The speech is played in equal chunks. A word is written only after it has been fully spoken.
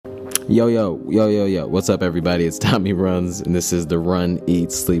Yo. What's up, everybody? It's Tommy Runs, and this is the Run,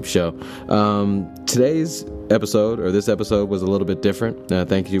 Eat, Sleep show. Today's episode, or this episode, was a little bit different.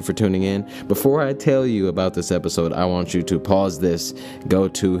 Thank you for tuning in. Before I tell you about this episode, I want you to pause this, go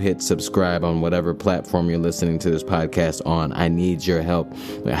to hit subscribe on whatever platform you're listening to this podcast on. I need your help.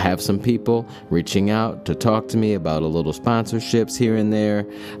 I have some people reaching out to talk to me about a little sponsorships here and there,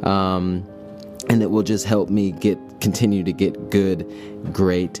 and it will just help me continue to get good,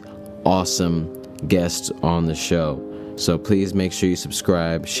 great, awesome guests on the show. So please make sure you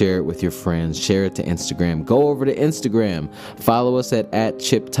subscribe, share it with your friends, share it to Instagram. Go over to Instagram. Follow us at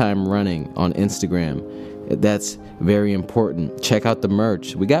ChipTimeRunning on Instagram. That's very important. Check out the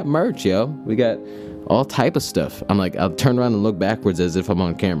merch. We got merch, yo. We got all type of stuff. I'll turn around and look backwards as if I'm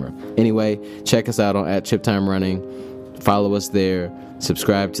on camera. Anyway, check us out on @ChipTimeRunning. Follow us there.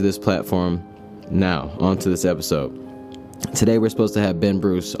 Subscribe to this platform. Now, on to this episode. Today we're supposed to have Ben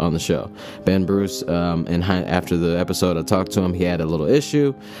Bruce on the show. Ben Bruce, and after the episode I talked to him, he had a little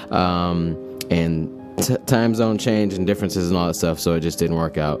issue, and time zone change and differences and all that stuff, so it just didn't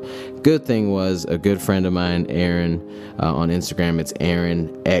work out. Good thing was a good friend of mine, Aaron, on Instagram. It's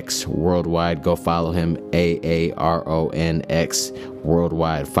Aaron X Worldwide. Go follow him, AARONX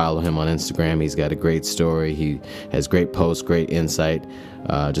Worldwide. Follow him on Instagram. He's got a great story. He has great posts, great insight.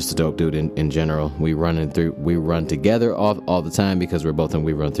 Just a dope dude in general. We run together all the time because we're both in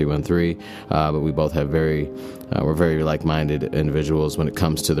We Run 313. But we both have we're very like-minded individuals when it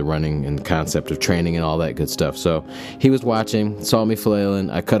comes to the running and concept of training and all that good stuff. So he was watching, saw me flailing.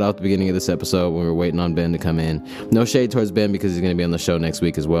 I cut out the beginning of this episode when we were waiting on Ben to come in. No shade towards Ben because he's going to be on the show next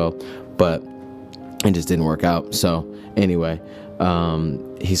week as well. But it just didn't work out. So anyway,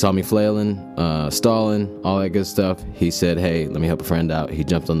 he saw me flailing, stalling, all that good stuff. He said, hey, let me help a friend out. He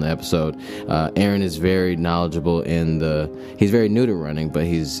jumped on the episode. Aaron is very knowledgeable he's very new to running, but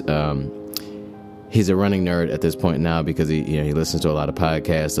he's a running nerd at this point now because he listens to a lot of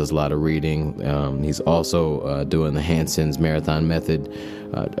podcasts, does a lot of reading. He's also doing the Hanson's marathon method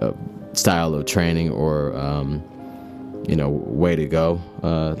style of training, or way to go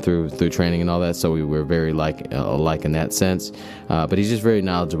through training and all that. So we were very alike in that sense. But he's just very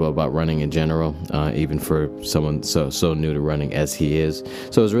knowledgeable about running in general, even for someone so new to running as he is.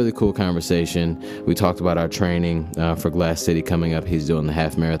 So it was a really cool conversation. We talked about our training for Glass City coming up. He's doing the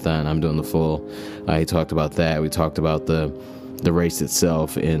half marathon. I'm doing the full. He talked about that. We talked about the race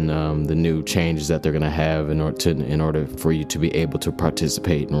itself and the new changes that they're going to have in order for you to be able to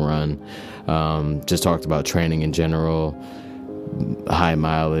participate and run. Just talked about training in general, high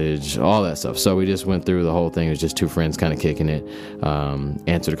mileage, all that stuff. So we just went through the whole thing. It was just two friends kind of kicking it.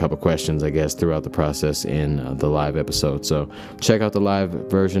 Answered a couple questions, I guess, throughout the process in the live episode. So check out the live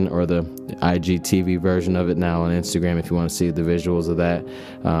version or the IGTV version of it now on Instagram if you want to see the visuals of that.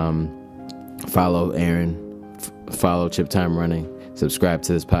 Follow Aaron. Follow Chip Time Running. Subscribe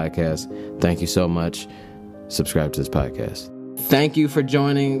to this podcast. Thank you so much. Subscribe to this podcast. Thank you for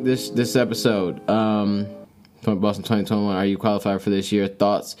joining this episode. From Boston 2021. Are you qualified for this year?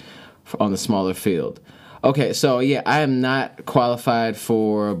 Thoughts on the smaller field. Okay, so yeah, I am not qualified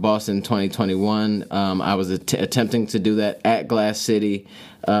for Boston 2021. I was attempting to do that at Glass City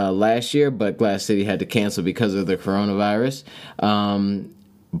last year, but Glass City had to cancel because of the coronavirus.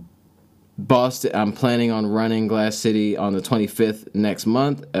 Boston, I'm planning on running Glass City on the 25th next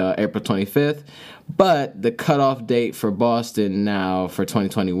month, April 25th. But the cutoff date for Boston now for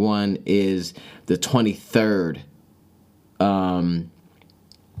 2021 is the 23rd.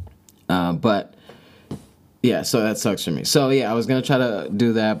 But yeah, so that sucks for me. So yeah, I was going to try to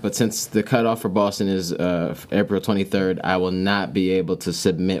do that, but since the cutoff for Boston is April 23rd, I will not be able to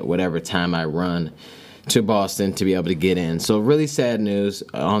submit whatever time I run to Boston to be able to get in. So really sad news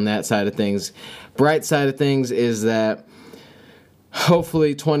on that side of things. Bright side of things is that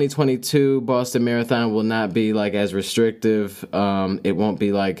hopefully 2022 Boston Marathon will not be like as restrictive. It won't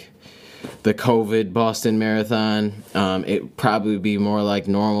be like the COVID Boston Marathon. It probably be more like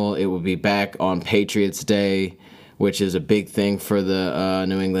normal. It will be back on Patriots Day, which is a big thing for the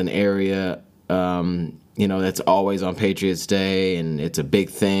New England area. That's always on Patriots Day, and it's a big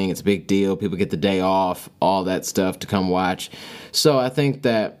thing. It's a big deal. People get the day off, all that stuff to come watch. So I think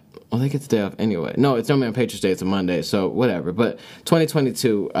that, they get the day off anyway. No, it's normally on Patriots Day. It's a Monday, so whatever. But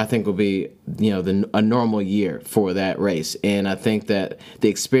 2022, I think, will be, a normal year for that race. And I think that the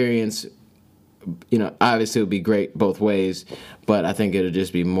experience, obviously it would be great both ways, but I think it'll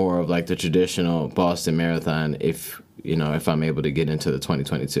just be more of like the traditional Boston Marathon if I'm able to get into the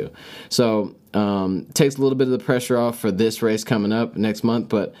 2022. So takes a little bit of the pressure off for this race coming up next month,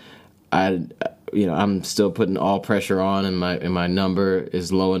 but I'm still putting all pressure on, and my number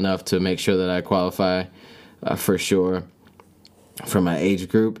is low enough to make sure that I qualify for sure for my age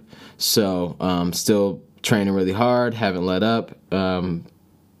group. So still training really hard, haven't let up,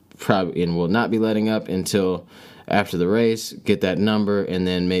 probably, and will not be letting up until after the race, get that number, and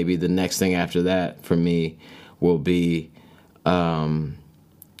then maybe the next thing after that for me will be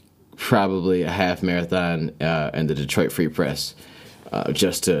probably a half marathon and the Detroit Free Press,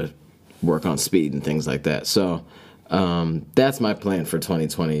 just to work on speed and things like that. So that's my plan for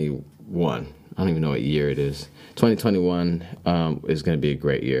 2021. I don't even know what year it is. 2021 is going to be a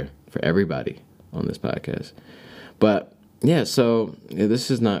great year for everybody on this podcast. But yeah, so this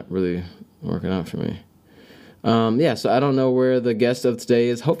is not really working out for me. So I don't know where the guest of today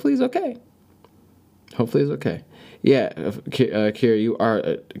is. Hopefully he's okay. Yeah, Kira, you are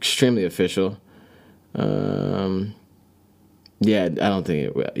extremely official. I don't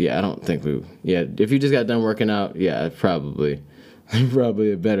think if you just got done working out, probably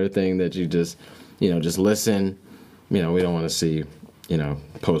a better thing that you just listen. We don't want to see,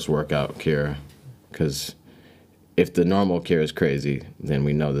 post-workout Kira, because if the normal Kira is crazy, then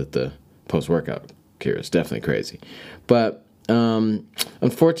we know that the post-workout Kira is definitely crazy. But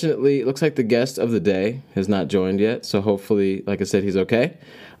unfortunately, it looks like the guest of the day has not joined yet. So hopefully, like I said, he's okay.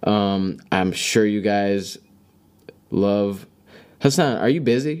 I'm sure you guys love Hassan. Are you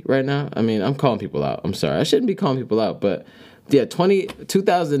busy right now? I mean, I'm calling people out. I'm sorry. I shouldn't be calling people out. But yeah,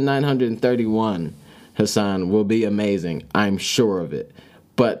 2,931 Hassan will be amazing. I'm sure of it.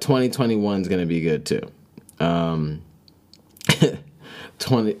 But 2021 is going to be good too.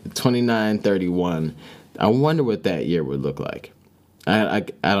 2931. I wonder what that year would look like. I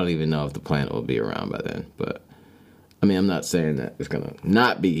don't even know if the planet will be around by then. But I mean, I'm not saying that it's gonna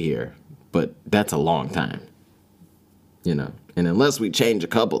not be here, but that's a long time. And unless we change a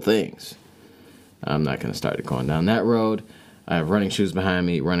couple things, I'm not gonna start going down that road. I have running shoes behind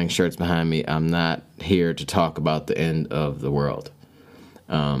me, running shirts behind me. I'm not here to talk about the end of the world,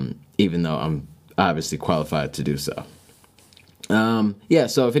 even though I'm obviously qualified to do so. So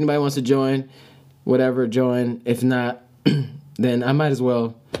if anybody wants to join, whatever, join. If not, then I might as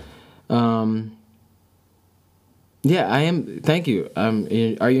well. I am. Thank you.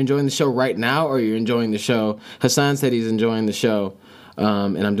 Are you enjoying the show right now, or are you enjoying the show? Hassan said he's enjoying the show,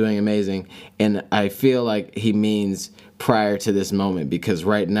 and I'm doing amazing. And I feel like he means prior to this moment, because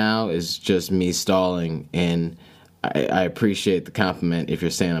right now is just me stalling, and I appreciate the compliment if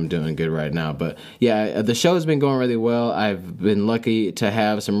you're saying I'm doing good right now. But yeah, the show has been going really well. I've been lucky to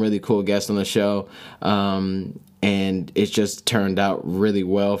have some really cool guests on the show, and it's just turned out really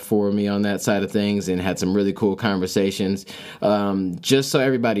well for me on that side of things, and had some really cool conversations. Just so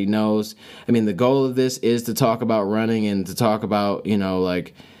everybody knows, I mean, the goal of this is to talk about running and to talk about,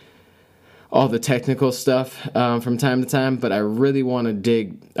 all the technical stuff from time to time, but I always want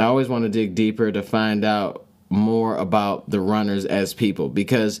to dig deeper to find out more about the runners as people,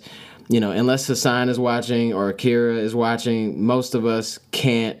 because unless Hassan is watching or Akira is watching, most of us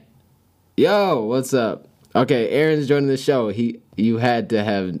can't. Yo, what's up? Okay, Aaron's joining the show. You had to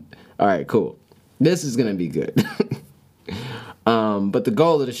have. All right, cool. This is gonna be good. But the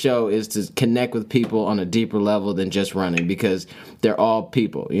goal of the show is to connect with people on a deeper level than just running, because they're all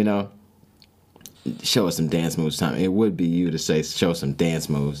people. Show us some dance moves, Tom. It would be you to say show some dance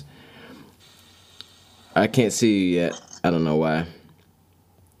moves. I can't see you yet. I don't know why.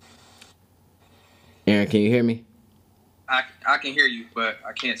 Aaron, can you hear me? I can hear you, but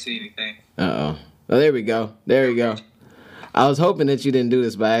I can't see anything. Uh-oh. Oh, there we go. There we go. I was hoping that you didn't do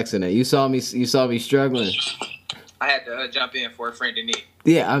this by accident. You saw me struggling. I had to jump in for a friend in need.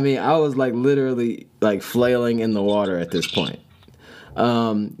 Yeah, I mean, I was literally flailing in the water at this point.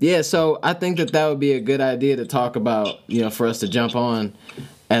 So I think that would be a good idea to talk about, for us to jump on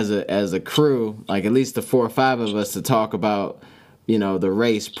as a crew, at least the 4 or 5 of us, to talk about, the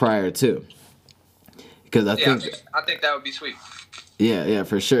race prior to. Because I think that would be sweet. Yeah,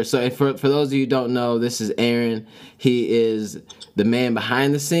 for sure. So for those of you who don't know, this is Aaron. He is the man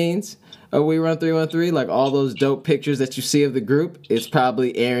behind the scenes of We Run 313. All those dope pictures that you see of the group, it's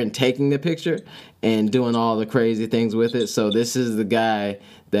probably Aaron taking the picture and doing all the crazy things with it. So this is the guy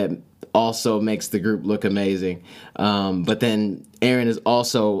that also makes the group look amazing. But then Aaron is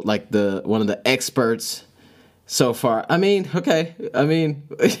also one of the experts so far. I mean, okay. I mean,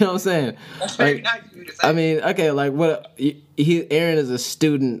 you know what I'm saying? That's very nice of you to say. I mean, okay, Aaron is a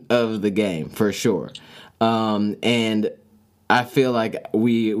student of the game for sure. And I feel like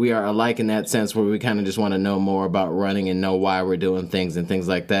we are alike in that sense, where we kind of just want to know more about running and know why we're doing things and things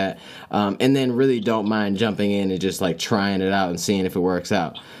like that. And then really don't mind jumping in and just trying it out and seeing if it works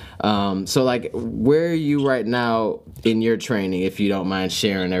out. So like, where are you right now in your training, if you don't mind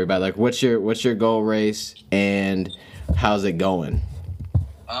sharing, everybody? Like, what's your goal race and how's it going?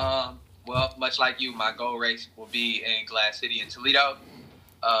 Well, much like you, my goal race will be in Glass City and Toledo.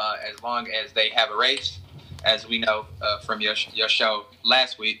 As long as they have a race, as we know from your show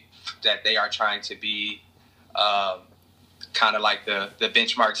last week, that they are trying to be kind of like the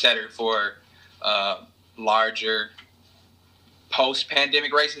benchmark setter for larger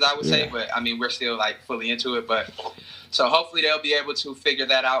post-pandemic races, I would say. But I mean, we're still like fully into it. But so hopefully they'll be able to figure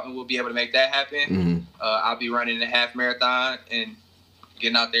that out, and we'll be able to make that happen. Mm-hmm. I'll be running the half marathon and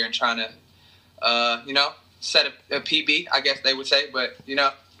getting out there and trying to, set a PB, I guess they would say. But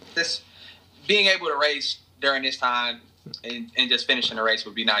this being able to race during this time and just finishing the race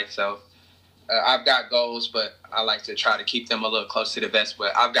would be nice. So I've got goals, but I like to try to keep them a little close to the vest.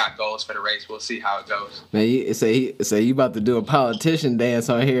 But I've got goals for the race. We'll see how it goes. Man, you say you about to do a politician dance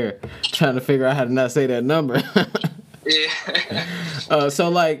on here, trying to figure out how to not say that number. Yeah. So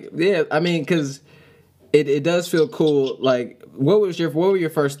like, yeah, I mean, because it does feel cool. Like, what were your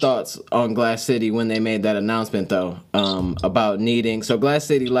first thoughts on Glass City when they made that announcement though, about needing? So Glass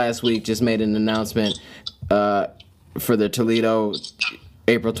City last week just made an announcement for the Toledo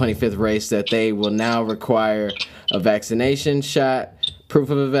April 25th race that they will now require a vaccination shot, proof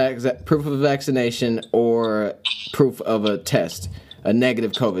of a vaccination, or proof of a test, a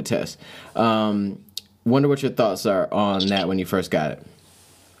negative COVID test. Wonder what your thoughts are on that when you first got it.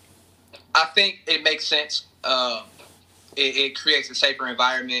 I think it makes sense. It creates a safer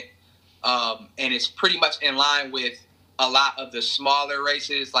environment, and it's pretty much in line with a lot of the smaller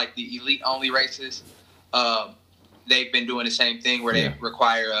races, like the elite-only races. They've been doing the same thing where they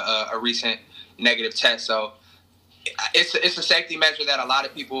require a recent negative test. So it's a safety measure that a lot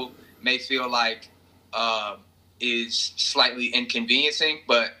of people may feel like is slightly inconveniencing,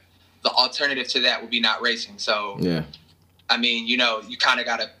 but the alternative to that would be not racing. So, I mean, you kind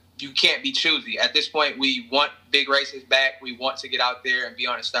of you can't be choosy. At this point, we want big races back. We want to get out there and be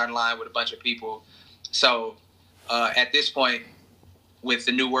on the starting line with a bunch of people. So at this point, with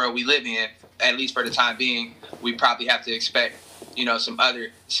the new world we live in, at least for the time being, we probably have to expect,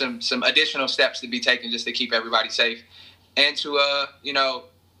 some additional steps to be taken just to keep everybody safe and to,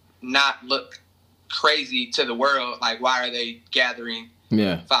 not look crazy to the world. Like, why are they gathering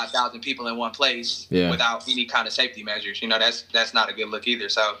 5,000 people in one place without any kind of safety measures? That's not a good look either.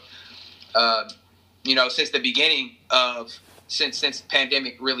 So, since the beginning since the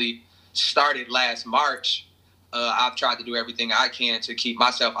pandemic really started last March, I've tried to do everything I can to keep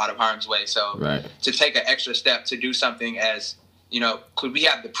myself out of harm's way. So to take an extra step to do something as, could we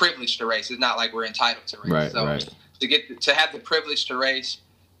have the privilege to race? It's not like we're entitled to race. To have the privilege to race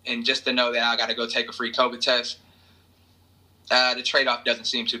and just to know that I got to go take a free COVID test, the trade-off doesn't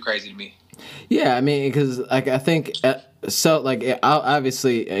seem too crazy to me. Yeah, I mean, because like I think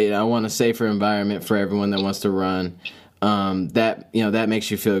obviously, I want a safer environment for everyone that wants to run. That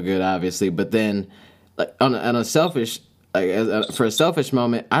makes you feel good, obviously. But then, like on a selfish, for a selfish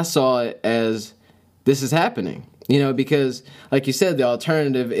moment, I saw it as this is happening. Because like you said, the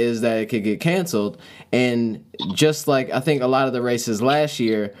alternative is that it could get canceled. And just like I think a lot of the races last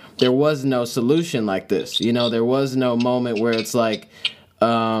year, there was no solution like this. There was no moment where it's like, they're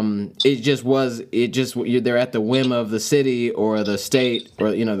at the whim of the city or the state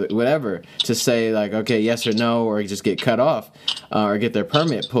or, whatever to say like, okay, yes or no, or just get cut off or get their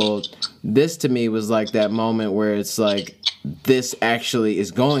permit pulled. This to me was like that moment where it's like, this actually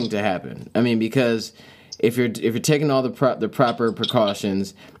is going to happen. I mean, because if you're taking all the proper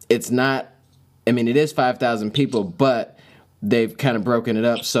precautions, it's not. I mean, it is 5,000 people, but they've kind of broken it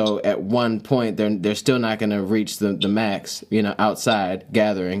up. So at one point, they're still not going to reach the max, outside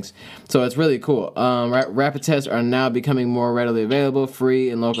gatherings. So it's really cool. Rapid tests are now becoming more readily available, free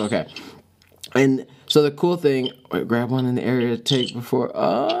and local. Okay, and so the cool thing, grab one in the area to take before.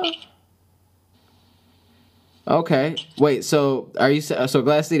 Okay. Wait. So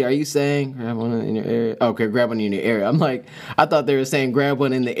Glass City? Are you saying grab one in your area? Okay, grab one in your area. I'm like, I thought they were saying grab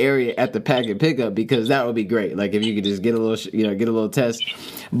one in the area at the pack and pickup because that would be great. Like if you could just get a little test.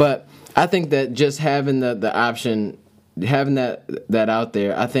 But I think that just having the option, having that out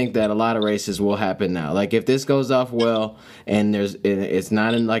there, I think that a lot of races will happen now. Like if this goes off well and it's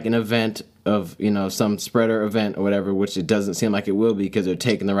not in like an event of some spreader event or whatever, which it doesn't seem like it will be because they're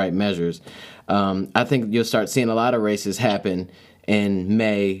taking the right measures. I think you'll start seeing a lot of races happen in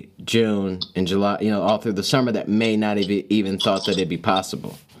May, June, and July, all through the summer that may not even thought that it'd be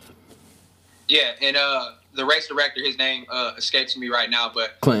possible. Yeah, and the race director, his name escapes me right now,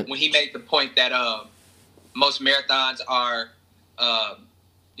 but Clint. When he made the point that most marathons are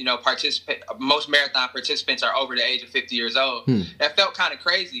most marathon participants are over the age of 50 years old. That felt kind of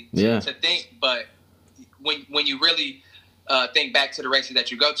crazy to think, but when you really think back to the races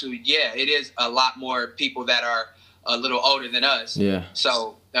that you go to, it is a lot more people that are a little older than us. Yeah.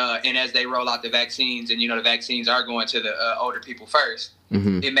 So, and as they roll out the vaccines, and the vaccines are going to the older people first,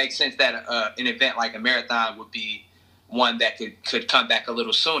 it makes sense that an event like a marathon would be one that could come back a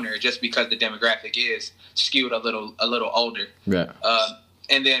little sooner, just because the demographic is skewed a little older. Right.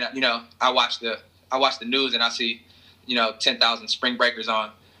 And then I watch the news and I see 10,000 spring breakers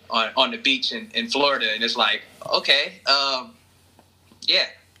on the beach in Florida, and it's like, okay, I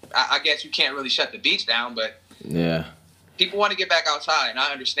guess you can't really shut the beach down, but people want to get back outside, and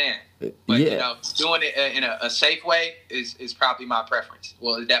I understand. But doing it in a safe way is probably my preference.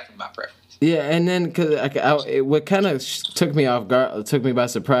 Well, it's definitely my preference. Yeah, and then because what kind of took me by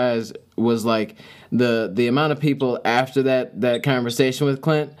surprise was like the amount of people after that conversation with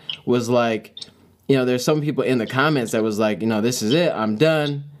Clint was like, there's some people in the comments that was like, this is it, I'm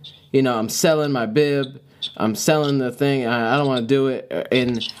done, I'm selling my bib, I'm selling the thing, I don't want to do it.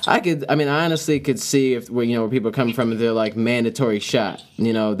 And I honestly could see if where people are coming from, they're like mandatory shot,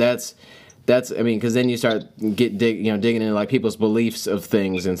 because then you start digging into like people's beliefs of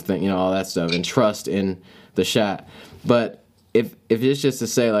things and all that stuff, and trust in the shot. But if it's just to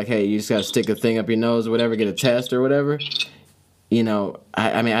say like, hey, you just gotta stick a thing up your nose or whatever, get a test or whatever,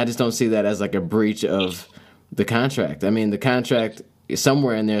 I just don't see that as like a breach of the contract. The contract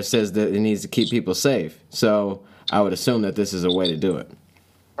somewhere in there says that it needs to keep people safe. So I would assume that this is a way to do it.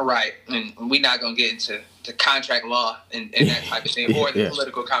 Right, and we're not gonna get into the contract law and that type of thing, or the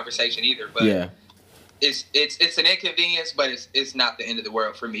political conversation either. But it's an inconvenience, but it's not the end of the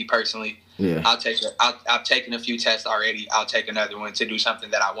world for me personally. Yeah, I've taken a few tests already. I'll take another one to do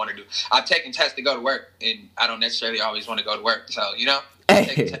something that I want to do. I've taken tests to go to work, and I don't necessarily always want to go to work. So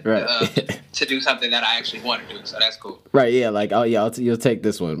to do something that I actually want to do. So that's cool. Right. Yeah. Like, you'll take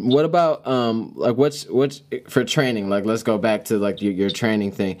this one. What about like what's for training? Like, let's go back to like your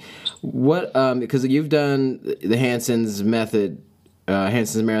training thing. What because you've done the Hanson's method.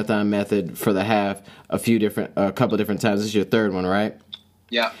 Hanson's marathon method for the half a couple different times. This is your third one, right?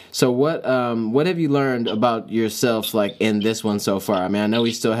 Yeah. So what have you learned about yourself like in this one so far? I know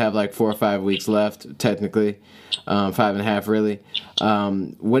we still have like 4 or 5 weeks left, technically, 5.5 really.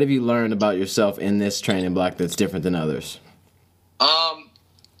 What have you learned about yourself in this training block that's different than others?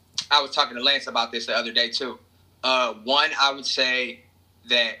 I was talking to Lance about this the other day too. One, I would say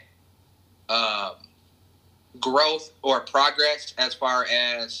that growth or progress as far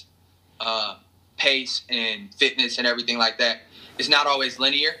as pace and fitness and everything like that is not always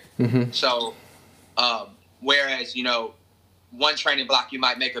linear. Mm-hmm. So whereas one training block you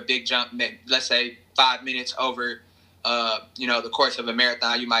might make a big jump, let's say 5 minutes over the course of a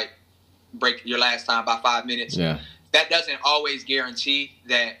marathon, you might break your last time by 5 minutes. Yeah, that doesn't always guarantee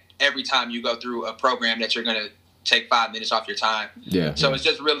that every time you go through a program that you're going to take 5 minutes off your time. Yeah. So it's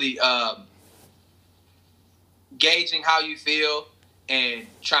just really gauging how you feel and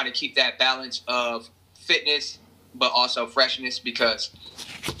trying to keep that balance of fitness but also freshness, because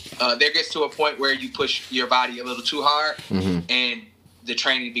there gets to a point where you push your body a little too hard, mm-hmm. and the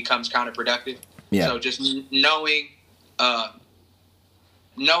training becomes counterproductive. Yeah. So just knowing where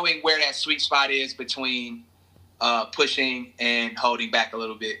that sweet spot is between pushing and holding back a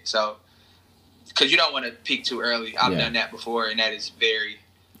little bit. So because you don't want to peak too early. I've done that before, and that is very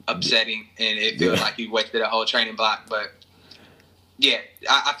upsetting, and it feels like you wasted a whole training block. But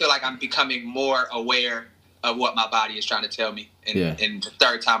I feel like I'm becoming more aware of what my body is trying to tell me, and the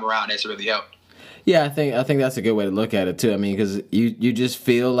third time around, that's really helped. Yeah, I think that's a good way to look at it too. Because you just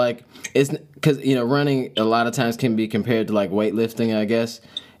feel like it's because running a lot of times can be compared to like weightlifting, I guess,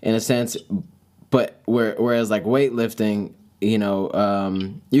 in a sense. But whereas like weightlifting,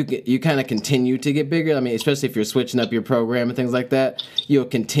 you kind of continue to get bigger. Especially if you're switching up your program and things like that, you'll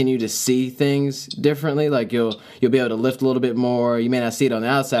continue to see things differently. Like you'll be able to lift a little bit more. You may not see it on the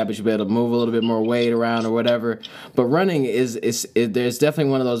outside, but you'll be able to move a little bit more weight around or whatever. But running is there's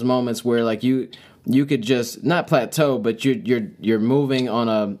definitely one of those moments where like you could just not plateau, but you're moving on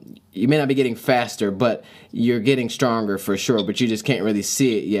a. You may not be getting faster, but you're getting stronger for sure, but you just can't really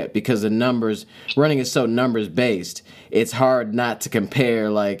see it yet because the numbers, running is so numbers based. It's hard not to compare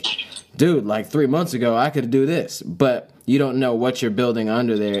like, dude, like 3 months ago, I could do this, but you don't know what you're building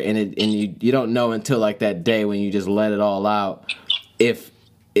under there. And you don't know until like that day when you just let it all out, if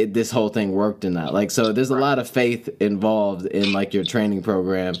this whole thing worked or not. Like, so there's a lot of faith involved in like your training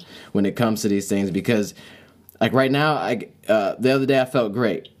program when it comes to these things, because Like right now, the other day I felt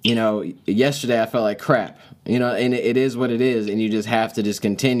great. Yesterday I felt like crap. And it is what it is, and you just have to just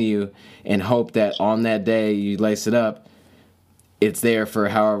continue and hope that on that day you lace it up, it's there for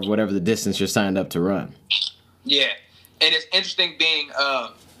whatever the distance you're signed up to run. Yeah, and it's interesting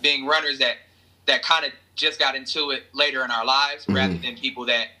being runners that kind of just got into it later in our lives, rather than people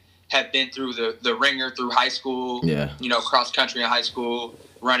that have been through the ringer through high school. Yeah. Cross country in high school,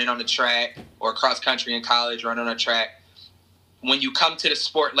 running on the track, or cross country in college, running on a track. When you come to the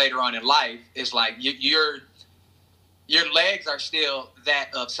sport later on in life, it's like your legs are still that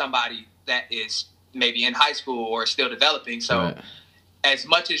of somebody that is maybe in high school or still developing. So right. As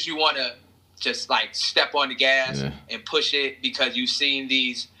much as you want to just like step on the gas and push it because you've seen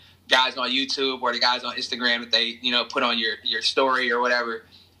these guys on YouTube or the guys on Instagram that they, put on your story or whatever,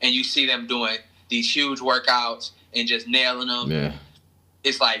 and you see them doing these huge workouts and just nailing them. Yeah.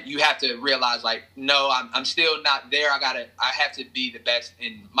 It's like you have to realize, like, no, I'm still not there. I have to be the best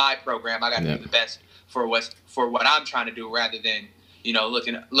in my program. I got to be the best for what I'm trying to do, rather than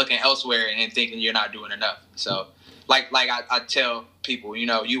looking elsewhere and thinking you're not doing enough. So, like I tell people,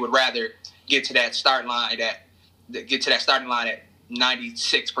 you would rather get to that starting line at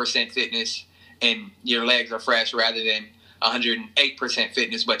 96% fitness and your legs are fresh, rather than 108%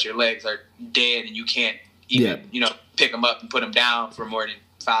 fitness but your legs are dead and you can't even pick them up and put them down for more than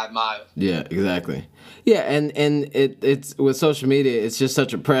 5 miles. Yeah, exactly. Yeah, and it's with social media, it's just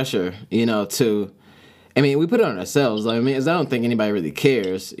such a pressure, we put it on ourselves. I don't think anybody really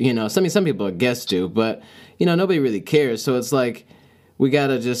cares. Some people, I guess, do, but nobody really cares. So it's like we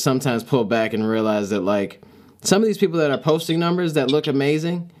gotta just sometimes pull back and realize that, like, some of these people that are posting numbers that look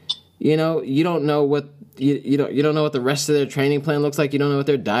amazing, you don't know what you don't know what the rest of their training plan looks like. You don't know what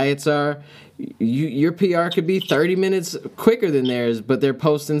their diets are. Your PR could be 30 minutes quicker than theirs, but they're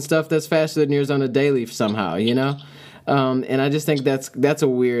posting stuff that's faster than yours on a daily somehow. And I just think that's a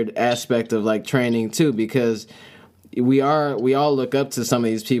weird aspect of like training too, because we all look up to some of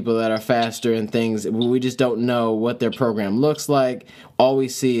these people that are faster and things. We just don't know what their program looks like. All we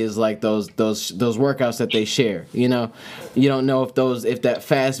see is like those workouts that they share. You don't know if that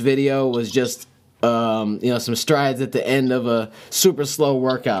fast video was just some strides at the end of a super slow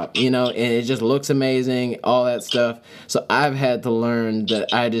workout, and it just looks amazing, all that stuff. So I've had to learn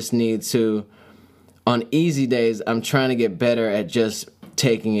that I just need to, on easy days, I'm trying to get better at just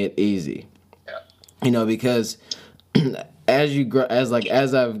taking it easy. Yeah. Because as you grow, as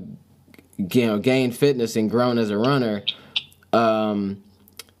I've gained fitness and grown as a runner,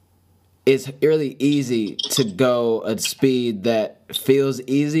 it's really easy to go at speed that feels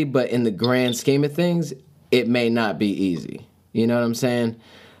easy, but in the grand scheme of things, it may not be easy. You know what I'm saying?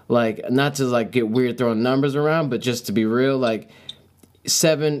 Like, not to like get weird throwing numbers around, but just to be real, like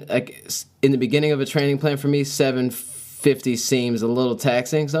in the beginning of a training plan for me, 750 seems a little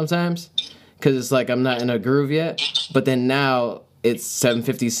taxing sometimes, because it's like I'm not in a groove yet. But then now it's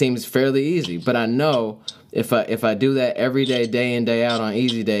 750 seems fairly easy. But I know if I do that every day in, day out on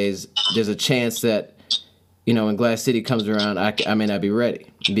easy days, there's a chance that, when Glass City comes around, I may not be ready,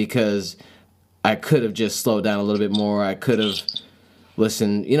 because I could have just slowed down a little bit more. I could have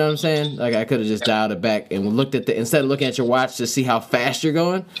listened, you know what I'm saying? Like, I could have just dialed it back and looked at instead of looking at your watch to see how fast you're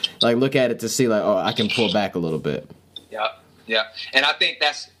going, like, look at it to see, like, oh, I can pull back a little bit. Yeah. And I think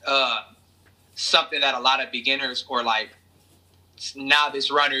that's something that a lot of beginners or, like,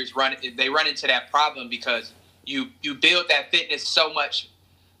 novice runners run into that problem, because you build that fitness so much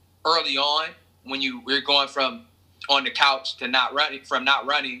early on when we're going from on the couch to not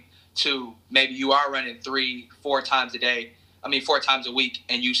running to maybe you are running 3-4 times a week,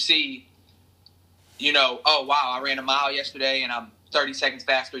 and you see, oh wow, I ran a mile yesterday and I'm 30 seconds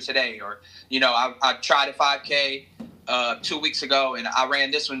faster today, or I tried a 5K 2 weeks ago and I ran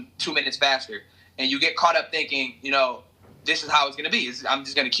this one 2 minutes faster, and you get caught up thinking, this is how it's going to be. I'm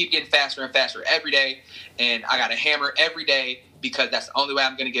just going to keep getting faster and faster every day, and I got to hammer every day because that's the only way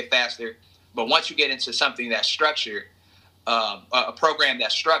I'm going to get faster. But once you get into something that's structured, a program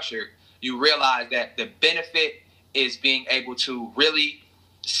that's structured, you realize that the benefit is being able to really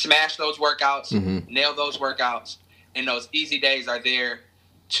smash those workouts, nail those workouts, and those easy days are there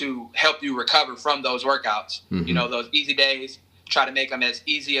to help you recover from those workouts. Those easy days, try to make them as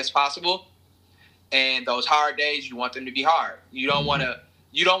easy as possible. And those hard days, you want them to be hard. You don't want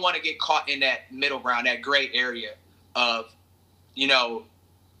to get caught in that middle ground, that gray area of,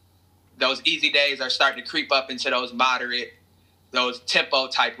 those easy days are starting to creep up into those moderate, those tempo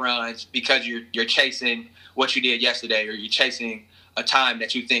type runs, because you're chasing what you did yesterday, or you're chasing a time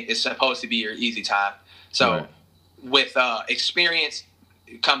that you think is supposed to be your easy time. So with experience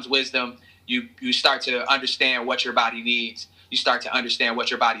comes wisdom. you start to understand what your body needs. You start to understand what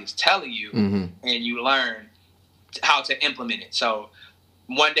your body is telling you, and you learn how to implement it. So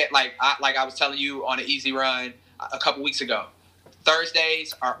one day, like I was telling you on an easy run a couple weeks ago,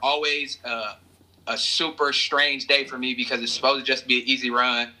 Thursdays are always a super strange day for me because it's supposed to just be an easy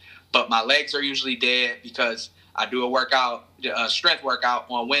run, but my legs are usually dead because I do a strength workout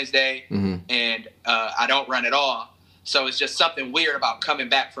on Wednesday, and I don't run at all. So it's just something weird about coming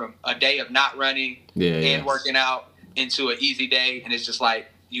back from a day of not running and working out into an easy day, and it's just like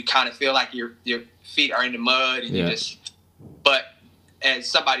you kind of feel like your feet are in the mud, and you just. But as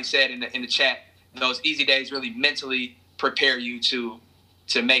somebody said in the chat, those easy days really mentally prepare you to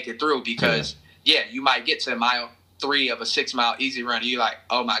make it through because you might get to mile 3 of a 6 mile easy run, and you're like,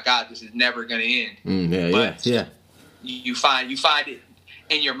 oh my God, this is never gonna end. You find it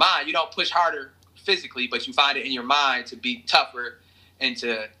in your mind. You don't push harder physically, but you find it in your mind to be tougher and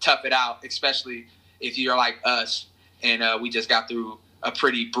to tough it out, especially if you're like us and we just got through a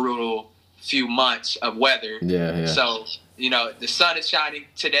pretty brutal few months of weather. So the sun is shining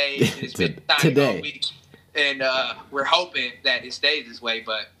today. It's been shining all week, and we're hoping that it stays this way,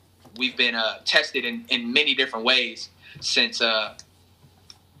 but we've been tested in many different ways since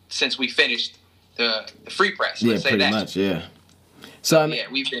we finished the free press. Let's say pretty that. much. So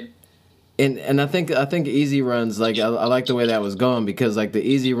we've been. And I think easy runs, like I like the way that was going, because like the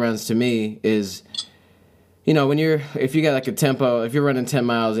easy runs to me is, if you got like a tempo, if you're running 10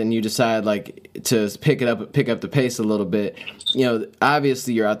 miles and you decide like to pick up the pace a little bit,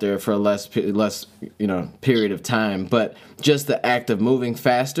 obviously you're out there for a less period of time, but just the act of moving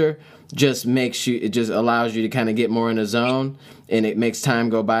faster just allows you to kind of get more in a zone, and it makes time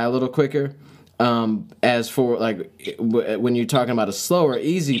go by a little quicker. As for like when you're talking about a slower,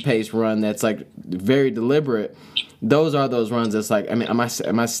 easy pace run that's like very deliberate, those are those runs that's like, I mean, am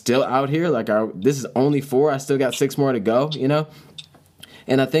I still out here? Like, this is only 4. I still got 6 more to go.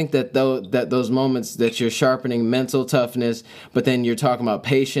 And I think that those moments that you're sharpening mental toughness, but then you're talking about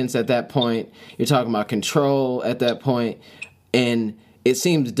patience at that point. You're talking about control at that point, and it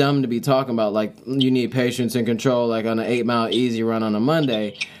seems dumb to be talking about like you need patience and control like on an 8 mile easy run on a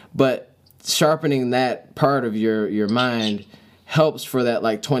Monday, but sharpening that part of your mind helps for that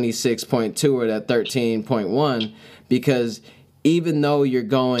like 26.2 or that 13.1, because even though you're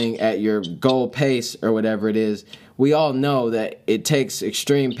going at your goal pace or whatever it is, we all know that it takes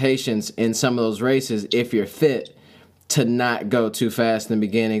extreme patience in some of those races if you're fit to not go too fast in the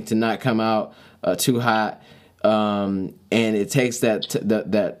beginning, to not come out too hot, and it takes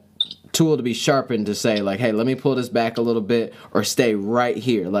that tool to be sharpened to say like, hey, let me pull this back a little bit or stay right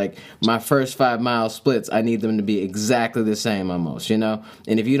here. Like my first 5 mile splits, I need them to be exactly the same almost, and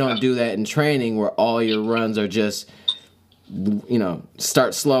if you don't do that in training where all your runs are just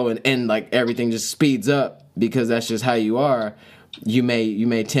start slow and like everything just speeds up because that's just how you are, you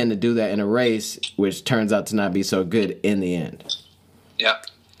may tend to do that in a race, which turns out to not be so good in the end.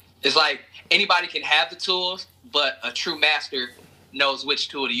 It's like anybody can have the tools, but a true master knows which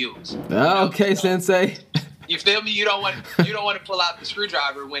tool to use. Okay, Sensei. You feel me? You don't want to pull out the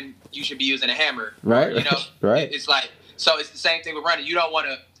screwdriver when you should be using a hammer, right? Right. It's like, so it's the same thing with running. You don't want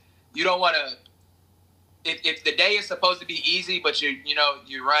to. If the day is supposed to be easy, but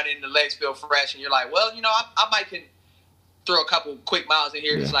you're running, the legs feel fresh, and you're like, well, I might can throw a couple quick miles in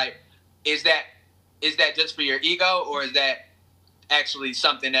here. It's like, is that just for your ego, or is that actually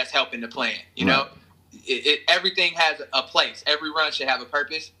something that's helping the plan? Everything has a place. Every run should have a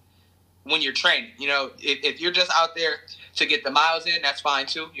purpose. When you're training, if you're just out there to get the miles in, that's fine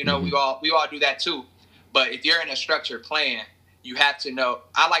too. We all do that too. But if you're in a structured plan, you have to know.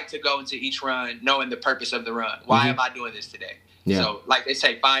 I like to go into each run knowing the purpose of the run. Why am I doing this today? So, like they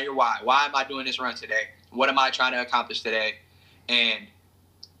say, find your why. Why am I doing this run today? What am I trying to accomplish today? And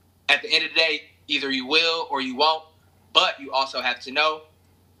at the end of the day, either you will or you won't. But you also have to know,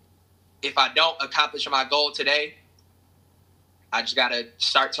 if I don't accomplish my goal today, I just got to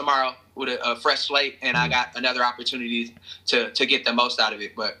start tomorrow with a fresh slate, and I got another opportunity to get the most out of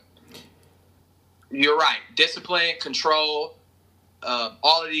it. But you're right. Discipline, control,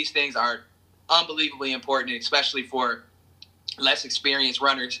 all of these things are unbelievably important, especially for less experienced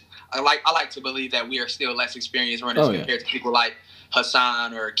runners. I like to believe that we are still less experienced runners compared to people like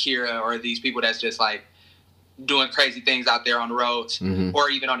Hassan or Kira or these people that's just like doing crazy things out there on the roads or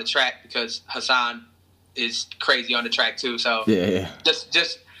even on the track, because Hassan is crazy on the track too. So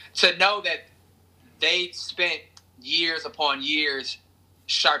just to know that they spent years upon years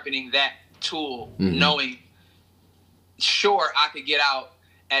sharpening that tool, knowing, sure, I could get out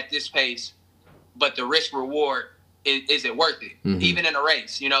at this pace, but the risk reward, is it worth it? Even in a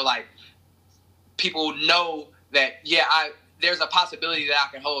race, like people know that, there's a possibility that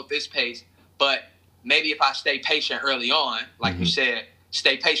I can hold this pace, but maybe if I stay patient early on, like you said,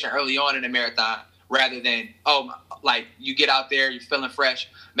 stay patient early on in a marathon rather than, like you get out there, you're feeling fresh.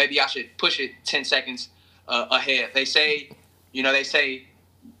 Maybe I should push it 10 seconds ahead. They say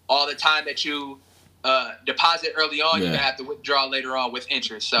all the time that you deposit early on, you're going to have to withdraw later on with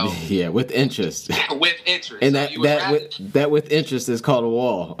interest. So yeah, with interest. With interest. And so that with interest is called a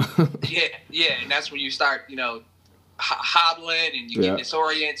wall. yeah. And that's when you start, hobbling and you get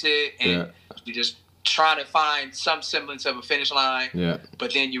disoriented and you're just trying to find some semblance of a finish line. Yeah.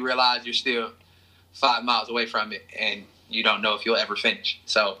 But then you realize you're still 5 miles away from it and you don't know if you'll ever finish.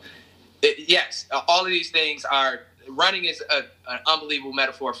 So, all of these things are – running is an unbelievable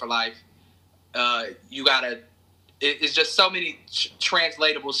metaphor for life. It's just so many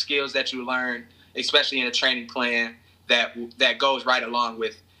translatable skills that you learn, especially in a training plan that goes right along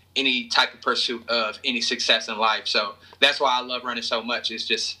with any type of pursuit of any success in life. So that's why I love running so much. It's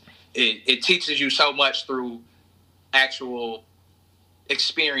just it teaches you so much through actual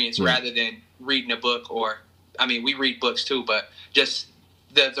experience rather than reading a book we read books too, but just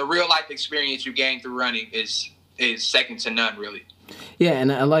the real life experience you gain through running is second to none, really. Yeah,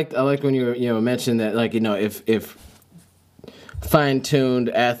 and I like when you mentioned that, like, if fine-tuned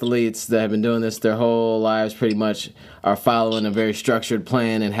athletes that have been doing this their whole lives pretty much are following a very structured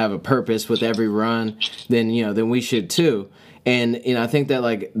plan and have a purpose with every run, then we should too. And I think that,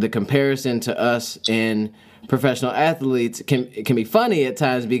 like, the comparison to us and professional athletes can be funny at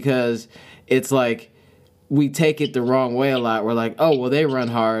times because it's like we take it the wrong way a lot. We're like, oh, well, they run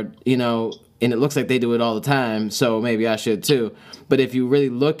hard, and it looks like they do it all the time, so maybe I should too. But if you really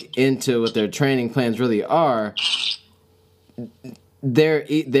look into what their training plans really are,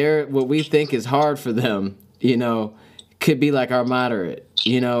 they're what we think is hard for them, could be like our moderate,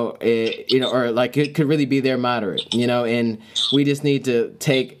 or like it could really be their moderate, and we just need to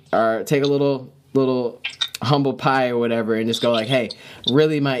take a little humble pie or whatever and just go like, hey,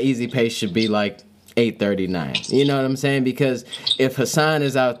 really my easy pace should be like 8:39. You know what I'm saying? Because if Hassan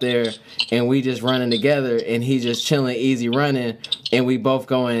is out there and we just running together and he's just chilling, easy running, and we both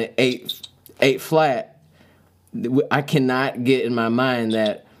going eight flat, I cannot get in my mind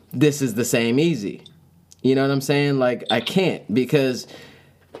that this is the same easy. You know what I'm saying? Like, I can't, because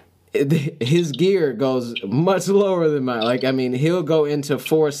his gear goes much lower than mine. Like, I mean, he'll go into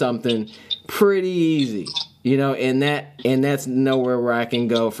 4 something pretty easy. And that's nowhere where I can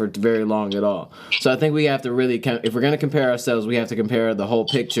go for very long at all. So I think we have to really, if we're going to compare ourselves, we have to compare the whole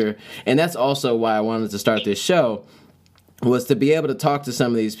picture. And that's also why I wanted to start this show, was to be able to talk to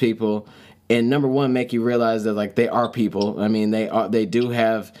some of these people and, number one, make you realize that, like, they are people. I mean, they do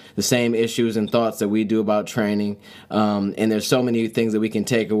have the same issues and thoughts that we do about training. And there's so many things that we can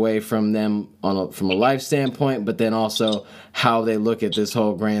take away from them from a life standpoint, but then also how they look at this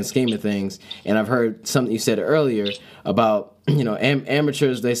whole grand scheme of things. And I've heard something you said earlier about,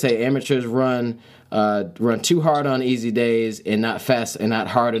 amateurs. They say amateurs run too hard on easy days and not fast and not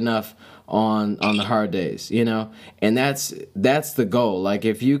hard enough on the hard days, and that's the goal. Like,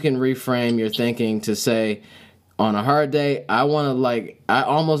 if you can reframe your thinking to say, on a hard day, I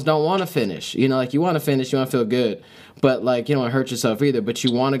almost don't want to finish. Like, you want to finish, you want to feel good, but, like, you don't want to hurt yourself either, but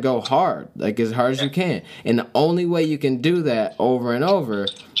you want to go hard, like, as hard as you can. And the only way you can do that over and over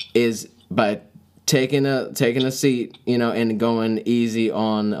is by taking a seat, and going easy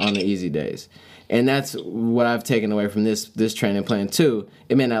on the easy days. And that's what I've taken away from this training plan too.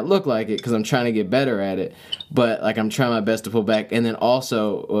 It may not look like it because I'm trying to get better at it, but, like, I'm trying my best to pull back. And then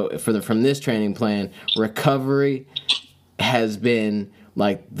also from this training plan, recovery has been,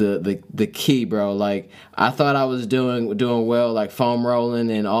 like, the key, bro. Like, I thought I was doing well, like foam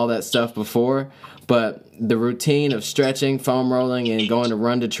rolling and all that stuff before, but the routine of stretching, foam rolling, and going to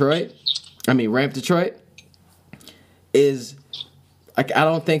ramp Detroit is. I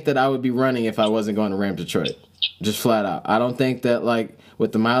don't think that I would be running if I wasn't going to Ramp Detroit, just flat out. I don't think that, like,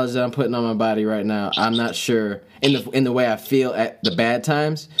 with the mileage that I'm putting on my body right now, I'm not sure in the way I feel at the bad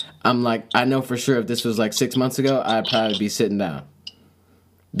times. I'm like, I know for sure if this was like 6 months ago, I'd probably be sitting down,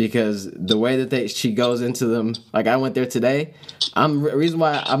 because the way that she goes into them, like, I went there today. Reason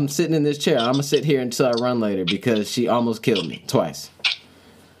why I'm sitting in this chair, I'm gonna sit here until I run later, because she almost killed me twice.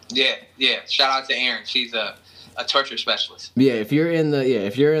 Yeah. Shout out to Erin. She's a torture specialist. Yeah, if you're in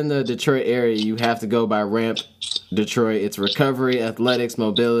the Detroit area, you have to go by Ramp Detroit. It's recovery, athletics,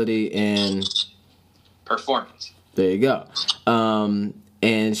 mobility, and performance. There you go.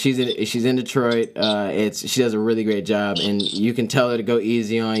 and she's in Detroit. She does a really great job, and you can tell her to go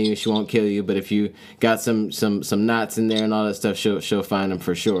easy on you. She won't kill you, but if you got some knots in there and all that stuff, she'll find them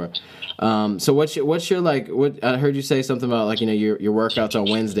for sure. So what's your like? What I heard you say something about, like, your workouts on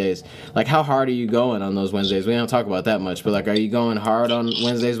Wednesdays. Like, how hard are you going on those Wednesdays? We don't talk about that much, but like, are you going hard on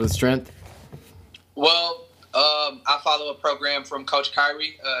Wednesdays with strength? Well, I follow a program from Coach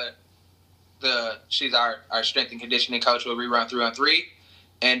Kyrie. She's our strength and conditioning coach, where we run 3-on-3,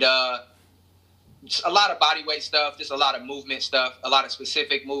 and just a lot of body weight stuff, just a lot of movement stuff, a lot of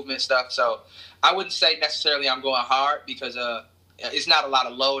specific movement stuff. So I wouldn't say necessarily I'm going hard, because it's not a lot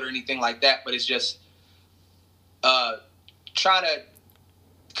of load or anything like that, but it's just trying to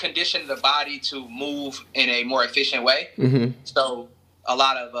condition the body to move in a more efficient way. Mm-hmm. So a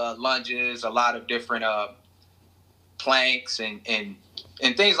lot of lunges, a lot of different planks and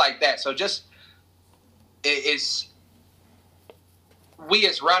things like that. So just we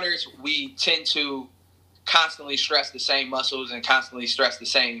as runners, we tend to constantly stress the same muscles and constantly stress the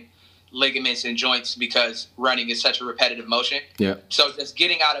same ligaments and joints, because running is such a repetitive motion. Yeah. So just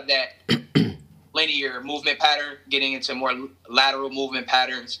getting out of that linear movement pattern, getting into more lateral movement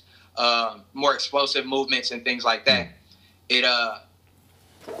patterns, more explosive movements and things like that, it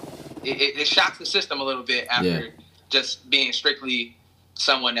shocks the system a little bit after just being strictly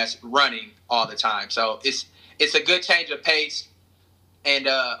someone that's running all the time. So it's a good change of pace, and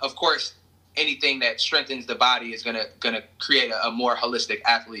of course, anything that strengthens the body is gonna create a more holistic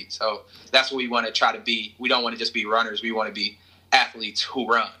athlete. So that's what we want to try to be. We don't want to just be runners. We want to be athletes who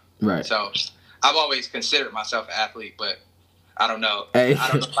run. Right. So I've always considered myself an athlete, but I don't know. Hey. I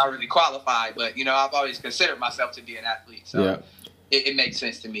don't know if I really qualify, but I've always considered myself to be an athlete. So it makes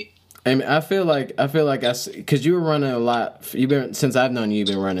sense to me. I mean, I feel like because you were running a lot. Since I've known you, you've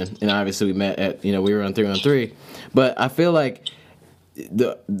been running, and obviously we met at we were on 3-on-3, but I feel like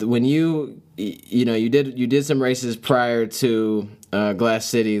when you did some races prior to Glass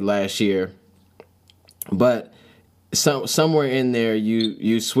City last year, but somewhere in there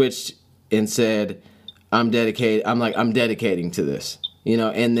you switched and said, I'm dedicating to this,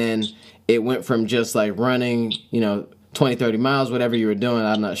 and then it went from just like running 20, 30 miles, whatever you were doing,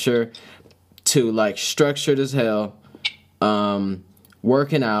 I'm not sure, to like structured as hell,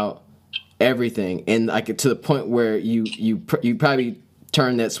 working out, everything, and like to the point where you probably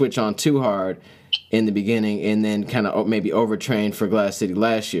turned that switch on too hard in the beginning, and then kind of maybe overtrained for Glass City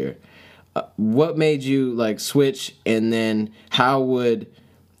last year. What made you like switch, and then how would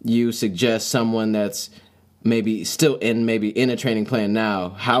you suggest someone that's maybe still in a training plan now,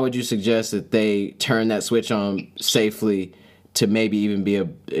 how would you suggest that they turn that switch on safely to maybe even be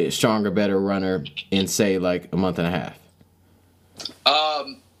a stronger, better runner in, say, like a month and a half?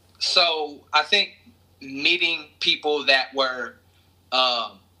 So I think meeting people that were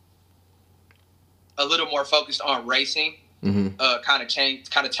a little more focused on racing kind of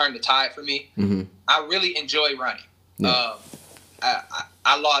turned the tide for me. Mm-hmm. I really enjoy running. Yeah.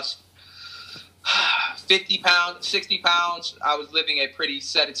 I lost 50 pounds, 60 pounds. I was living a pretty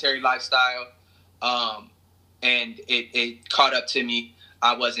sedentary lifestyle, and it caught up to me.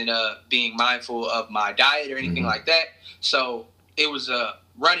 I wasn't being mindful of my diet or anything like that. So it was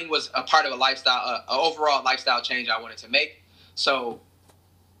running was a part of a lifestyle, an overall lifestyle change I wanted to make. So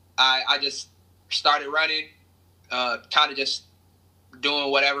I just started running, kind of just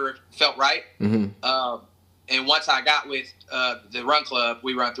doing whatever felt right. Mm-hmm. And once I got with the run club,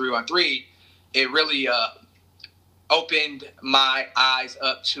 we run 3-on-3, it really opened my eyes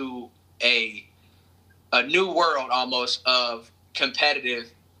up to a new world almost of competitive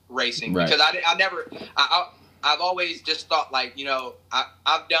racing. Right. Because I've always just thought, like,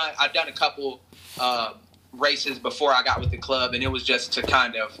 I've done a couple races before I got with the club, and it was just to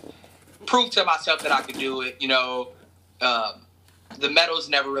kind of prove to myself that I could do it. The medals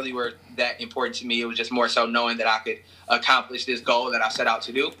never really were that important to me. It was just more so knowing that I could accomplish this goal that I set out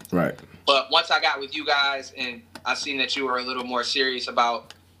to do. Right. But once I got with you guys and I seen that you were a little more serious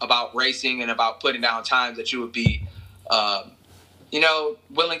about racing and about putting down times that you would be,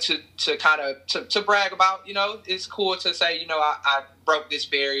 willing to kind of to brag about, it's cool to say, I broke this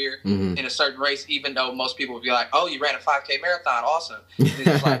barrier in a certain race, even though most people would be like, oh, you ran a 5K marathon. Awesome.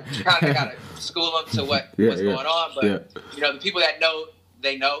 It's like, you kind of got to school them to what's going on. But, the people that know,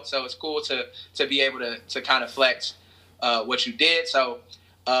 they know. So it's cool to be able to kind of flex what you did. So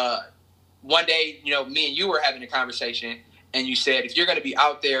one day, me and you were having a conversation, and you said, if you're going to be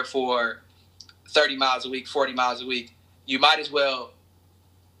out there for 30 miles a week, 40 miles a week, you might as well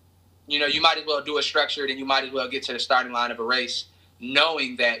do it structured, and you might as well get to the starting line of a race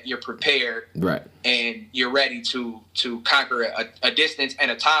knowing that you're prepared, right, and you're ready to conquer a distance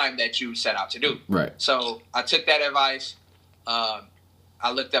and a time that you set out to do. Right. So I took that advice. I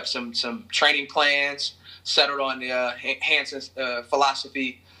looked up some training plans, settled on the Hanson's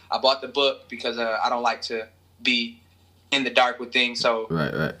philosophy. I bought the book because I don't like to be in the dark with things. So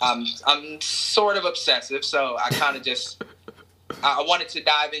right. I'm sort of obsessive. So I kind of just I wanted to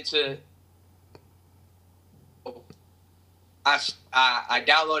dive into. I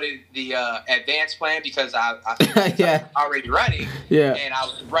downloaded the advanced plan because I yeah. already running, and I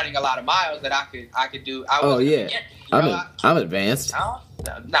was running a lot of miles that I could do. I'm advanced.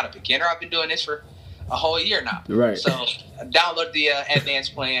 I'm not a beginner. I've been doing this for a whole year now. Right. So I downloaded the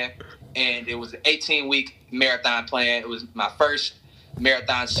advanced plan, and it was an 18-week marathon plan. It was my first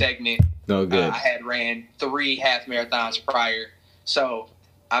marathon segment. Oh, good. I had ran 3 half marathons prior, so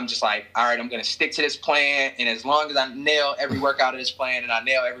I'm just like, all right, I'm going to stick to this plan, and as long as I nail every workout of this plan and I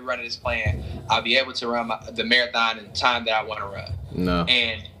nail every run of this plan, I'll be able to run the marathon in the time that I want to run. No.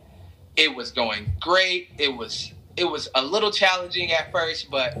 And it was going great. It was a little challenging at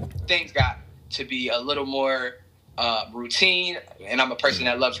first, but things got to be a little more routine, and I'm a person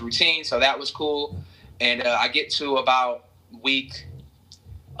that loves routine, so that was cool. And I get to about week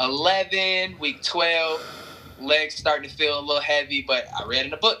 11, week 12, legs starting to feel a little heavy, but I read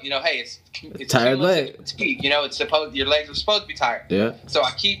in the book, hey, it's tired leg fatigue. Your legs are supposed to be tired. Yeah. So I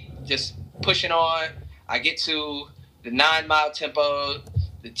keep just pushing on. I get to the 9-mile tempo,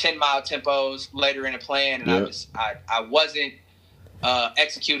 the 10-mile tempos later in the plan, and I wasn't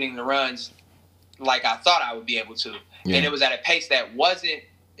executing the runs like I thought I would be able to, and it was at a pace that wasn't.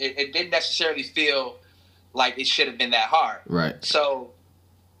 It didn't necessarily feel like it should have been that hard. Right. So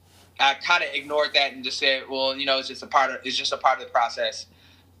I kind of ignored that and just said, well, it's just a part of the process.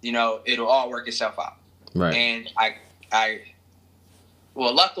 It'll all work itself out. Right. And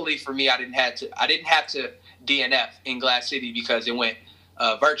well, luckily for me, I didn't have to DNF in Glass City because it went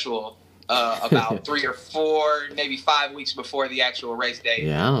virtual about 3 or 4, maybe 5 weeks before the actual race day.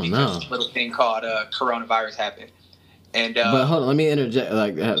 Yeah, I don't know. Because a little thing called coronavirus happened. And but hold on, let me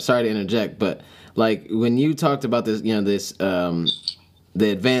interject. Sorry to interject, but when you talked about this, this the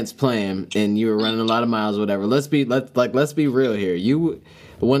advanced plan, and you were running a lot of miles, whatever. Let's be real here. You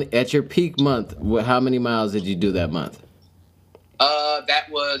at your peak month, how many miles did you do that month? That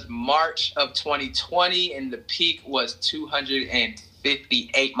was March of 2020, and the peak was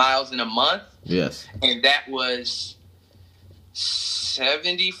 258 miles in a month. Yes. And that was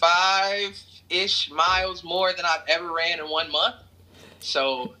 75-ish miles more than I've ever ran in 1 month.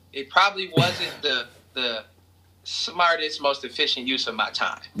 So it probably wasn't the smartest, most efficient use of my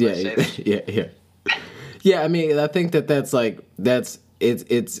time. Yeah. I mean, I think that's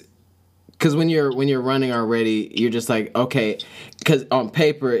it's because when you're running already, you're just like, okay, because on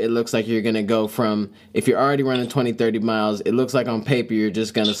paper it looks like you're gonna go from, if you're already running 20-30 miles, it looks like on paper you're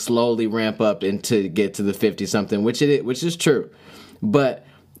just gonna slowly ramp up into get to the 50 something, which is true. But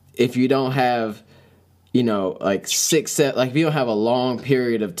if you don't have, if you don't have a long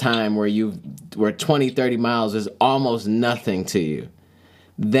period of time where 20-30 miles is almost nothing to you,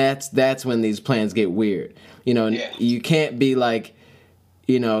 that's when these plans get weird. You can't be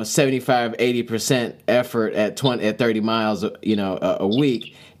 75-80% effort at 30 miles a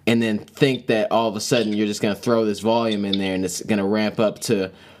week, and then think that all of a sudden you're just going to throw this volume in there and it's going to ramp up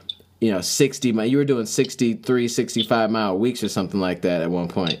to 60. You were doing 63, 65 mile weeks or something like that at one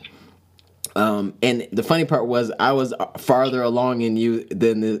point. And the funny part was I was farther along in you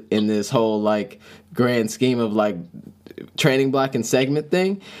than in this whole grand scheme of training block and segment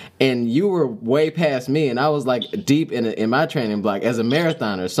thing, and you were way past me, and I was deep in my training block as a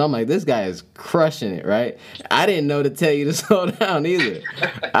marathoner. So I'm like, this guy is crushing it, right? I didn't know to tell you to slow down either.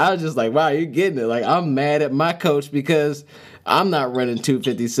 I was just like, wow, you're getting it. I'm mad at my coach because I'm not running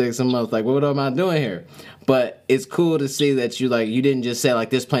 256 a month. What am I doing here? But it's cool to see that you didn't just say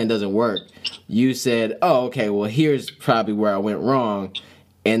this plan doesn't work. You said, oh, okay, well, here's probably where I went wrong,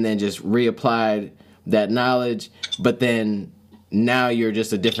 and then just reapplied that knowledge. But then now you're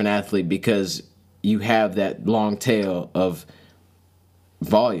just a different athlete because you have that long tail of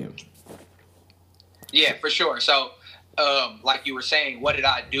volume. Yeah, for sure. So, like you were saying, what did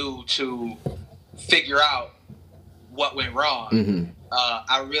I do to figure out what went wrong? Mm-hmm.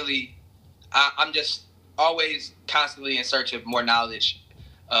 I'm just always constantly in search of more knowledge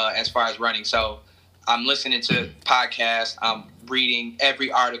as far as running. So I'm listening to podcasts. I'm reading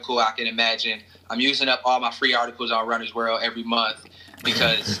every article I can imagine. I'm using up all my free articles on Runner's World every month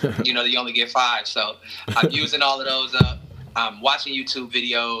because, you only get 5. So I'm using all of those up. I'm watching YouTube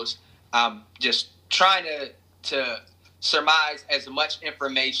videos. I'm just trying to surmise as much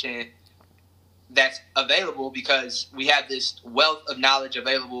information that's available, because we have this wealth of knowledge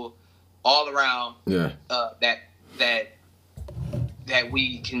available all around. Yeah. That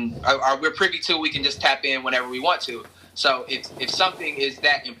we can, or we're privy to. We can just tap in whenever we want to. So if something is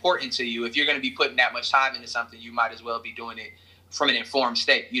that important to you, if you're going to be putting that much time into something, you might as well be doing it from an informed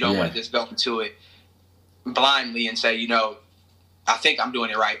state. You don't want to just go into it blindly and say, I think I'm doing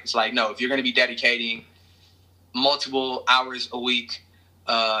it right. It's like, no, if you're going to be dedicating multiple hours a week,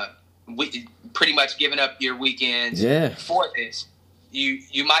 pretty much giving up your weekends for this,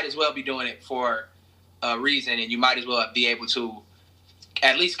 you might as well be doing it for a reason, and you might as well be able to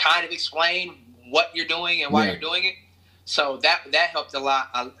at least kind of explain what you're doing and why you're doing it. So that helped a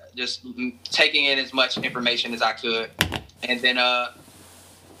lot. Just taking in as much information as I could, and then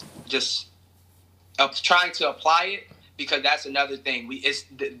just trying to apply it, because that's another thing.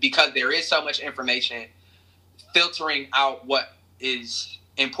 Because there is so much information, filtering out what is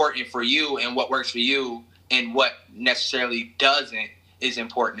important for you and what works for you and what necessarily doesn't is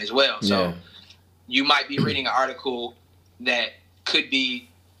important as well. So you might be reading an article that could be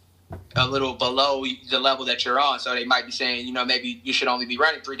a little below the level that you're on. So they might be saying, maybe you should only be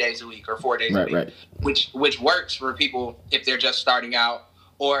running 3 days a week or 4 days a week, which works for people if they're just starting out,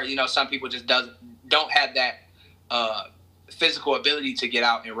 or, some people just don't have that physical ability to get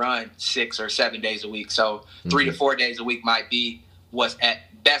out and run 6 or 7 days a week. So 3 to 4 days a week might be what's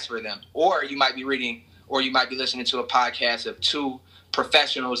at best for them. Or you might be reading, or you might be listening to a podcast of two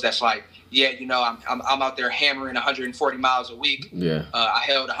professionals that's like, I'm out there hammering 140 miles a week. Yeah. I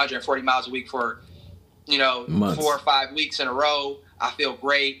held 140 miles a week for, months. 4 or 5 weeks in a row. I feel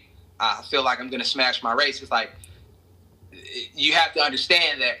great. I feel like I'm going to smash my race. It's like, you have to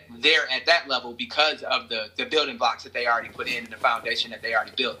understand that they're at that level because of the building blocks that they already put in and the foundation that they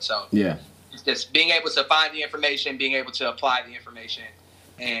already built. So it's just being able to find the information, being able to apply the information,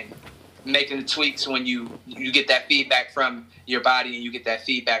 and making the tweaks when you get that feedback from your body and you get that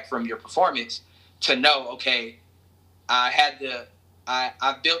feedback from your performance to know, okay, I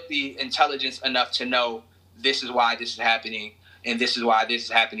built the intelligence enough to know this is why this is happening and this is why this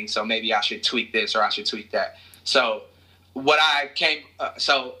is happening. So maybe I should tweak this or I should tweak that. So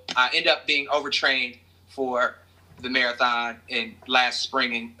I end up being overtrained for the marathon in last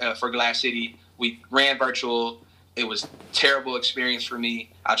spring for Glass City. We ran virtual. It was a terrible experience for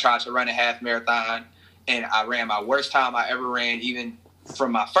me. I tried to run a half marathon, and I ran my worst time I ever ran, even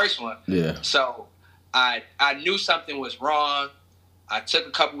from my first one. Yeah. So I knew something was wrong. I took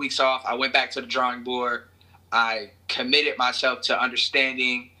a couple weeks off. I went back to the drawing board. I committed myself to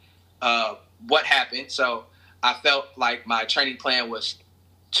understanding what happened. So I felt like my training plan was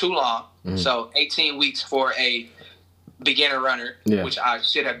too long. Mm-hmm. So 18 weeks for a beginner runner, which I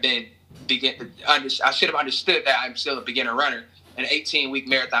should have been. I should have understood that I'm still a beginner runner. An 18-week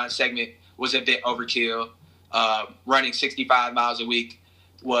marathon segment was a bit overkill. Running 65 miles a week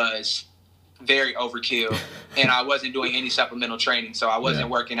was very overkill, and I wasn't doing any supplemental training, so I wasn't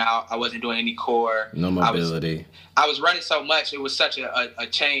working out. I wasn't doing any core. No mobility. I was running so much. It was such a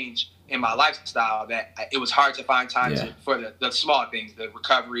change in my lifestyle that it was hard to find time for the small things, the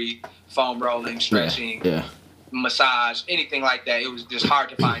recovery, foam rolling, stretching. Massage, anything like that. It was just hard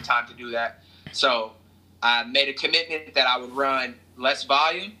to find time to do that. So I made a commitment that I would run less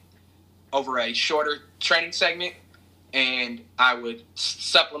volume over a shorter training segment, and I would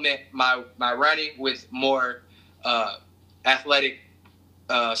supplement my running with more athletic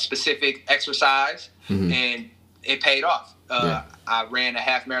specific exercise, and it paid off. I ran a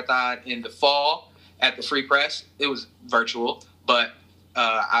half marathon in the fall at the Free Press. It was virtual, but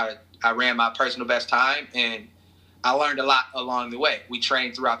I ran my personal best time, and I learned a lot along the way. We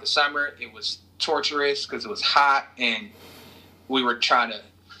trained throughout the summer. It was torturous because it was hot, and we were trying to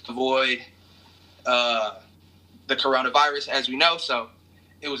avoid the coronavirus, as we know. So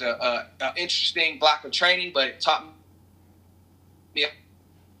it was an interesting block of training, but it taught me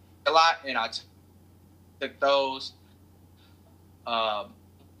a lot, and I took those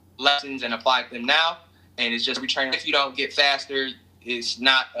lessons and applied them now. And it's just retraining. If you don't get faster, it's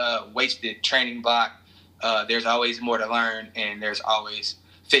not a wasted training block. There's always more to learn, and there's always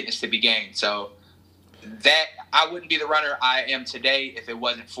fitness to be gained. So that I wouldn't be the runner I am today if it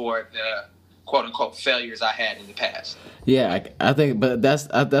wasn't for the quote unquote failures I had in the past. Yeah, I think, but that's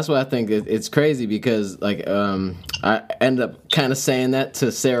why I think it's crazy, because like I ended up kind of saying that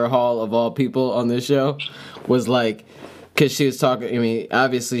to Sarah Hall of all people on this show, was like, because she was talking. I mean,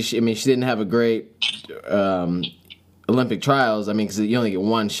 obviously, she didn't have a great Olympic trials. I mean, because you only get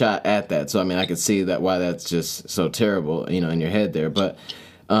one shot at that. So I mean, I could see that why that's just so terrible, in your head there. But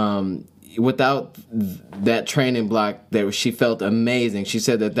without that training block, that she felt amazing. She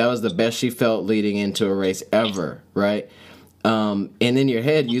said that was the best she felt leading into a race ever, right? And in your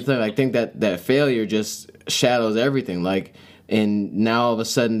head, you think that failure just shadows everything. Like, and now all of a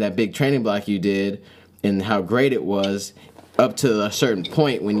sudden, that big training block you did and how great it was, up to a certain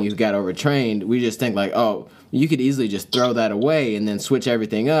point when you got overtrained, we just think like, oh, you could easily just throw that away and then switch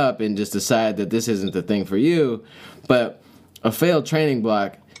everything up and just decide that this isn't the thing for you. But a failed training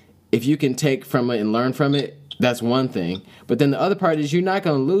block, if you can take from it and learn from it, that's one thing. But then the other part is you're not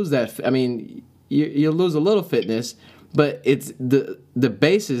going to lose that. I mean, you'll lose a little fitness, but it's the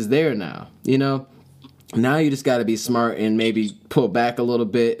base is there now. You know, now you just got to be smart and maybe pull back a little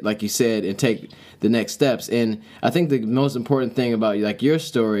bit, like you said, and take the next steps. And I think the most important thing about like your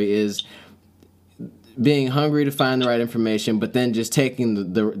story is being hungry to find the right information, but then just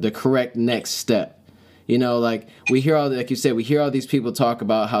taking the correct next step. You know, like we hear like you said, we hear all these people talk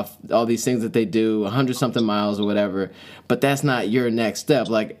about how all these things that they do, 100-something miles or whatever, but that's not your next step.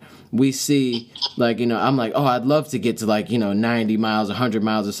 Like we see, like, you know, I'm like, oh, I'd love to get to like, you know, 90 miles, 100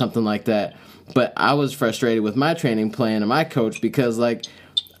 miles or something like that. But I was frustrated with my training plan and my coach because like,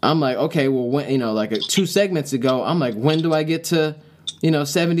 I'm like, okay, well, when, you know, like 2 segments ago, I'm like, when do I get to, you know,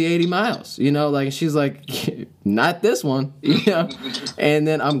 70, 80 miles, you know, like, she's like, not this one, you know, and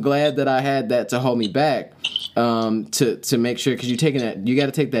then I'm glad that I had that to hold me back, to make sure, because you got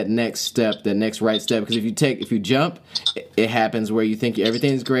to take that next step, that next right step, because if you jump, it happens where you think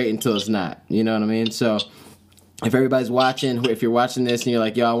everything's great until it's not, you know what I mean? So if everybody's watching, if you're watching this and you're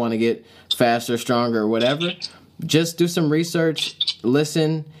like, yo, I want to get faster, stronger, or whatever, just do some research,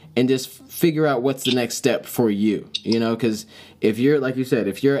 listen, and just figure out what's the next step for you, you know, because if you're, like you said,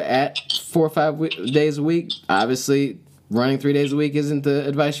 if you're at 4 or 5 days a week, obviously running 3 days a week isn't the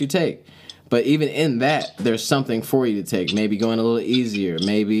advice you take. But even in that, there's something for you to take. Maybe going a little easier,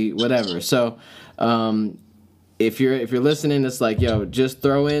 maybe whatever. So if you're listening, it's like, yo, just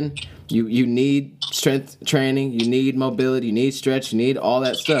throw in. You need strength training, you need mobility, you need stretch, you need all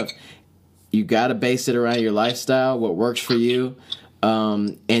that stuff. You got to base it around your lifestyle, what works for you,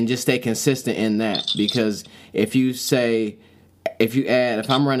 and just stay consistent in that. Because if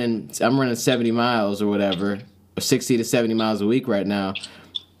I'm running 70 miles or whatever, or 60 to 70 miles a week right now,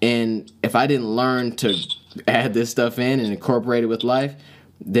 and if I didn't learn to add this stuff in and incorporate it with life,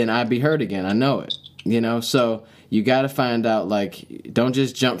 then I'd be hurt again. I know it, you know? So you got to find out, like, don't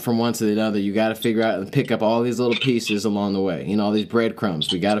just jump from one to the other. You got to figure out and pick up all these little pieces along the way, you know, all these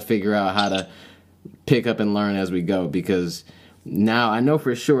breadcrumbs. We got to figure out how to pick up and learn as we go, because now I know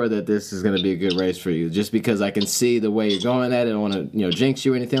for sure that this is going to be a good race for you, just because I can see the way you're going at it. I don't want to, you know, jinx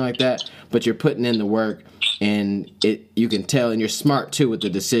you or anything like that, but you're putting in the work, and you can tell, and you're smart too with the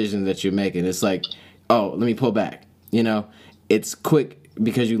decisions that you're making. It's like, oh, let me pull back. You know, it's quick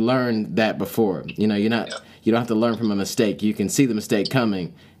because you learned that before. You know, you don't have to learn from a mistake. You can see the mistake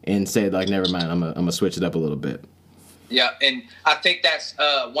coming and say, like, never mind, I'm gonna switch it up a little bit. Yeah, and I think that's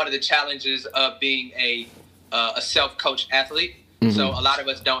one of the challenges of being a self-coach athlete. Mm-hmm. So a lot of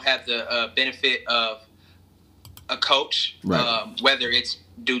us don't have the benefit of a coach, right. Whether it's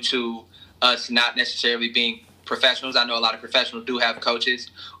due to us not necessarily being professionals. I know a lot of professionals do have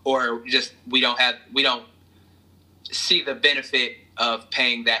coaches, or just we don't see the benefit of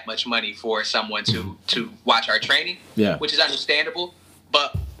paying that much money for someone to watch our training, which is understandable.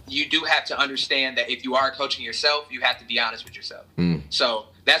 But you do have to understand that if you are coaching yourself, you have to be honest with yourself. Mm. So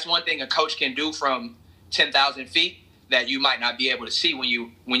that's one thing a coach can do from 10,000 feet that you might not be able to see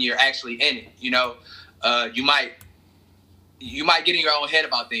when you're actually in it. You know, you might get in your own head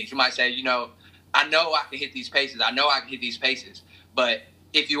about things. You might say, you know I can hit these paces. I know I can hit these paces. But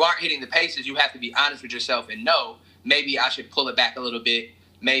if you aren't hitting the paces, you have to be honest with yourself and know, maybe I should pull it back a little bit.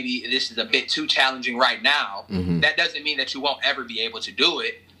 Maybe this is a bit too challenging right now. Mm-hmm. That doesn't mean that you won't ever be able to do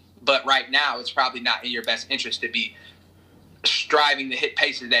it. But right now, it's probably not in your best interest to be striving to hit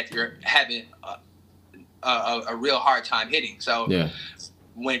paces that you're having a real hard time hitting. So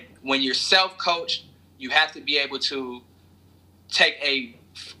when you're self-coached, you have to be able to take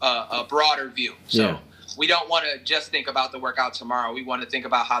a broader view. So we don't want to just think about the workout tomorrow. We want to think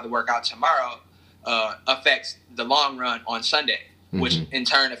about how the workout tomorrow affects the long run on Sunday, which in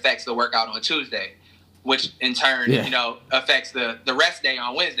turn affects the workout on Tuesday, which in turn, affects the rest day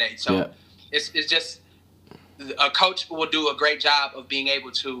on Wednesday. So it's just a coach will do a great job of being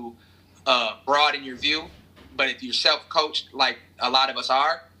able to broaden your view. But if you're self-coached, like a lot of us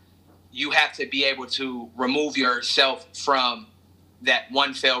are, you have to be able to remove yourself from that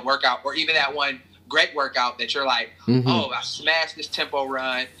one failed workout, or even that one great workout that you're like, oh, I smashed this tempo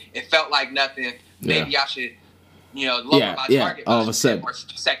run. It felt like nothing. Maybe I should lower my target all of by a sudden 10 more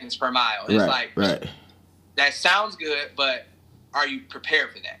seconds per mile. And right, it's like, that sounds good, but are you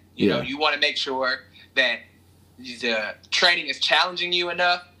prepared for that? You want to make sure that the training is challenging you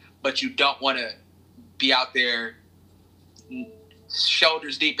enough, but you don't want to be out there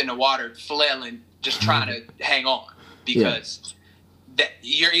shoulders deep in the water, flailing, just trying to hang on, because that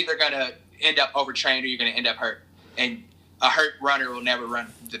you're either going to end up overtrained or you're going to end up hurt. And a hurt runner will never run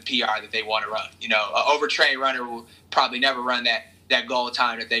the PR that they want to run. An overtrained runner will probably never run that goal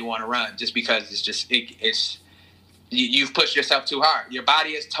time that they want to run, just because it's you've pushed yourself too hard. Your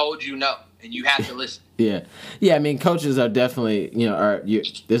body has told you no, and you have to listen. I mean, coaches are definitely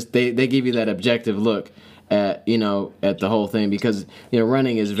they give you that objective look at at the whole thing, because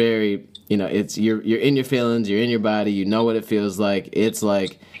running is very it's you're in your feelings, you're in your body, you know what it feels like. It's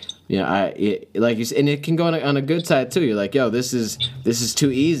like like you said, and it can go on a good side too. You're like, yo, this is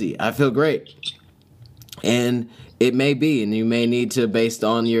too easy. I feel great, and it may be, and you may need to, based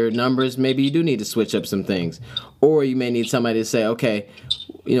on your numbers, maybe you do need to switch up some things, or you may need somebody to say, okay,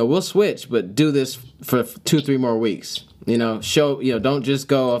 we'll switch, but do this for 2-3 more weeks. Show don't just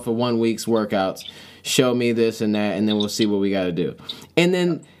go off of 1 week's workouts. Show me this and that, and then we'll see what we got to do. And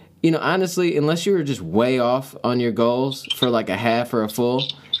then, honestly, unless you were just way off on your goals for like a half or a full,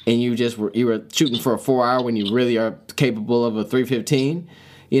 and you were shooting for a 4 hour when you really are capable of a 3:15,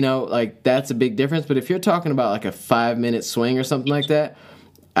 like that's a big difference. But if you're talking about like a 5-minute swing or something like that,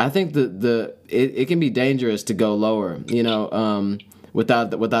 I think it can be dangerous to go lower,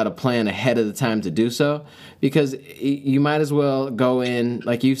 without a plan ahead of the time to do so, because you might as well go in,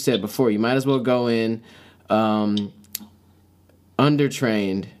 like you've said before, you might as well go in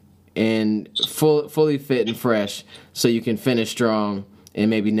undertrained and fully fit and fresh, so you can finish strong and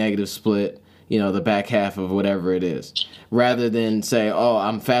maybe negative split, the back half of whatever it is, rather than say, oh,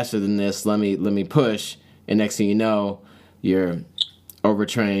 I'm faster than this, let me push, and next thing you know, you're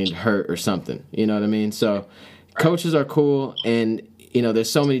overtrained, hurt, or something. You know what I mean? So coaches are cool, and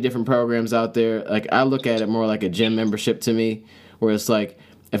there's so many different programs out there. Like, I look at it more like a gym membership to me, where it's like,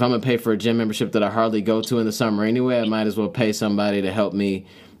 if I'm gonna pay for a gym membership that I hardly go to in the summer anyway, I might as well pay somebody to help me,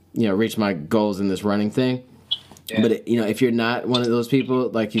 reach my goals in this running thing. Yeah. But if you're not one of those people,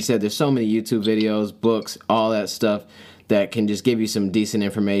 like you said, there's so many YouTube videos, books, all that stuff that can just give you some decent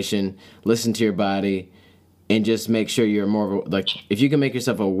information. Listen to your body, and just make sure you're more of if you can make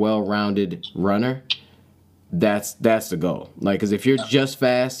yourself a well-rounded runner, that's the goal. Like, because if you're just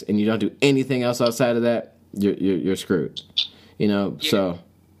fast and you don't do anything else outside of that, you're screwed. So.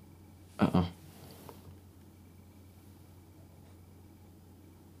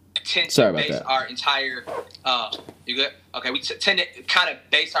 Sorry about that. Our entire, you good? Okay, we tend to kind of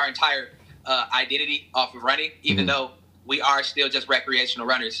base our entire identity off of running, even though we are still just recreational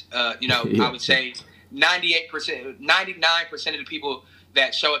runners. I would say 98%, 99% of the people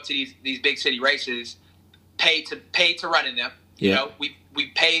that show up to these big city races pay to run in them. We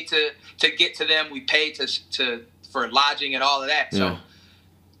pay to get to them. We pay for lodging and all of that. So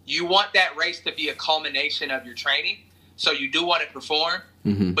you want that race to be a culmination of your training. So you do want to perform,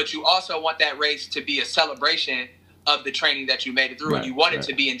 but you also want that race to be a celebration of the training that you made it through, and you want it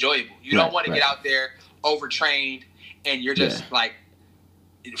to be enjoyable. You don't want to get out there overtrained, and you're just like,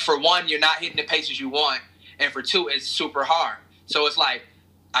 for one, you're not hitting the paces you want, and for two, it's super hard. So it's like,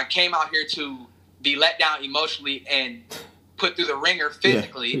 I came out here to be let down emotionally and put through the ringer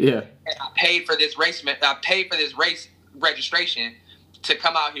physically, and I paid for this race. I paid for this race registration to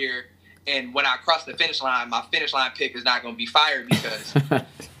come out here. And when I cross the finish line, my finish line pick is not going to be fired, because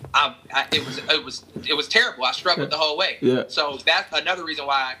it was terrible. I struggled the whole way. So that's another reason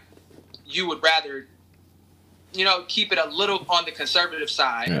why you would rather, keep it a little on the conservative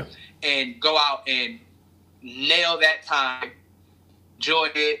side and go out and nail that time, enjoy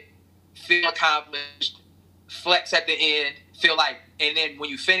it, feel accomplished, flex at the end, feel like, and then when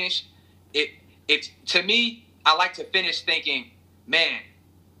you finish, it to me, I like to finish thinking, man,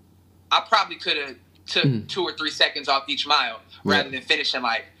 I probably could have took 2 or 3 seconds off each mile, rather than finishing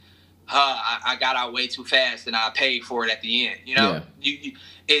like, I got out way too fast and I paid for it at the end.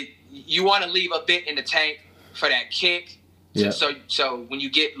 You want to leave a bit in the tank for that kick. So when you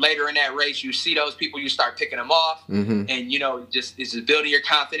get later in that race, you see those people, you start picking them off, and just it's just building your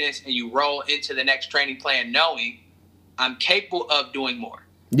confidence, and you roll into the next training plan knowing I'm capable of doing more,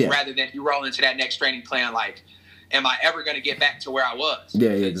 rather than you roll into that next training plan like, am I ever going to get back to where I was? Yeah,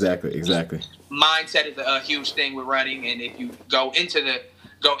 exactly. Mindset is a huge thing with running, and if you go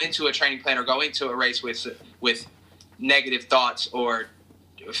into a training plan or go into a race with negative thoughts or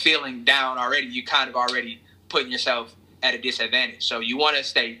feeling down already, you kind of already putting yourself at a disadvantage. So you want to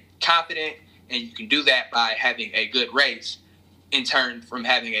stay confident and you can do that by having a good race, in turn from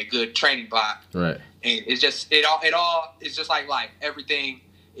having a good training block. Right. And it's just it all it's just like life. Everything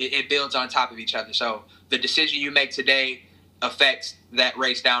it builds on top of each other. So the decision you make today affects that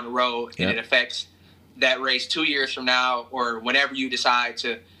race down the road, and it affects that race 2 years from now, or whenever you decide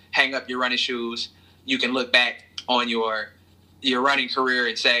to hang up your running shoes. You can look back on your running career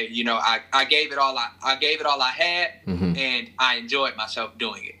and say, you know, I gave it all I had, and I enjoyed myself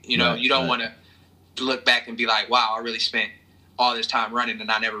doing it. You know, you don't want to look back and be like, wow, I really spent all this time running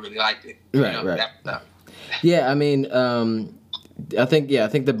and I never really liked it. Yeah, I mean, I think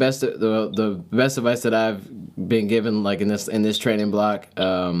the best advice that I've been given, like in this training block,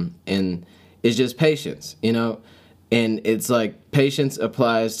 and is just patience, you know, and it's like patience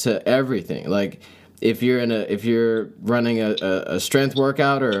applies to everything. Like if you're running a strength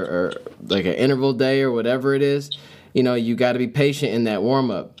workout or like an interval day or whatever it is, you know, you got to be patient in that warm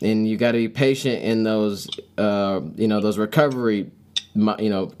up, and you got to be patient in those those recovery,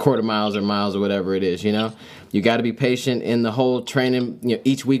 quarter miles or miles or whatever it is, you know. You got to be patient in the whole training, you know,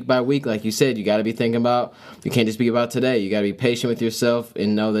 each week by week. Like you said, you got to be thinking about, you can't just be about today. You got to be patient with yourself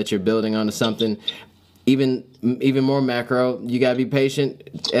and know that you're building onto something. Even more macro, you got to be patient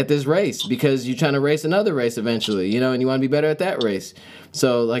at this race because you're trying to race another race eventually, you know, and you want to be better at that race.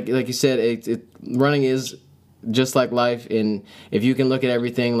 So like you said, running is just like life. And if you can look at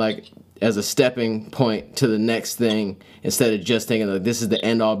everything like as a stepping point to the next thing, instead of just thinking like this is the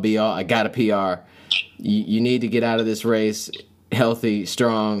end all be all, I got a PR. You need to get out of this race healthy,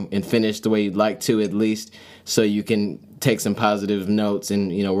 strong, and finish the way you'd like to, at least, so you can take some positive notes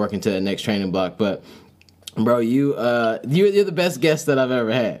and, you know, work into that next training block. But, bro, you're the best guest that I've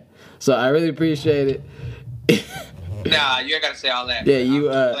ever had. So I really appreciate it. Nah, you ain't got to say all that. Yeah, I'm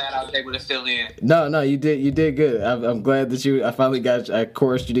glad I was able to fill in. No, you did good. I'm glad that I finally I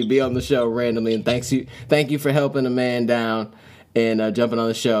coerced you to be on the show randomly, and thank you for helping a man down and jumping on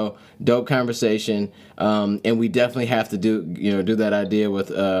the show. Dope conversation, and we definitely have to do that idea with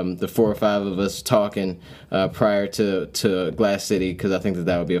the 4 or 5 of us talking prior to Glass City, because I think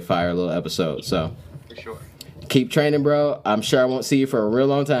that would be a fire little episode. So for sure, keep training, bro. I'm sure I won't see you for a real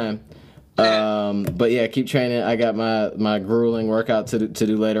long time. But yeah, keep training. I got my grueling workout to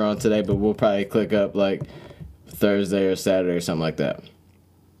do later on today, but we'll probably click up like Thursday or Saturday or something like that.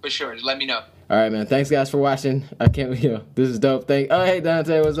 For sure, just let me know. All right, man. Thanks, guys, for watching. I can't, this is dope. Hey,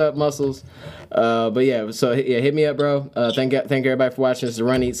 Dante, what's up, muscles? But yeah, so yeah, hit me up, bro. Thank everybody for watching. This is the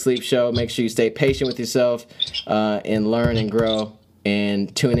Run, Eat, Sleep show. Make sure you stay patient with yourself and learn and grow,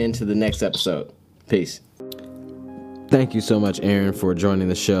 and tune in to the next episode. Peace. Thank you so much, Aaron, for joining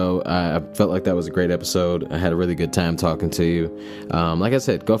the show. I felt like that was a great episode. I had a really good time talking to you. Like I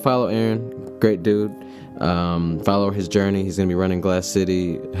said, go follow Aaron. Great dude. Follow his journey. He's going to be running Glass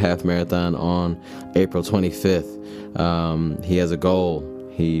City half marathon on April 25th. He has a goal.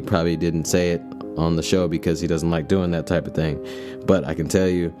 He probably didn't say it on the show because he doesn't like doing that type of thing. But I can tell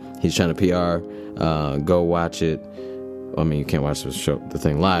you, he's trying to PR. Go watch it. I mean, you can't watch the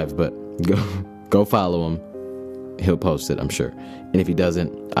thing live, but go follow him. He'll post it, I'm sure. And if he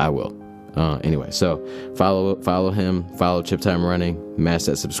doesn't, I will. Anyway, so follow him. Follow Chip Time Running. Mash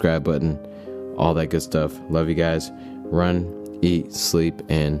that subscribe button. All that good stuff. Love you guys. Run, eat, sleep,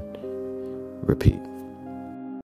 and repeat.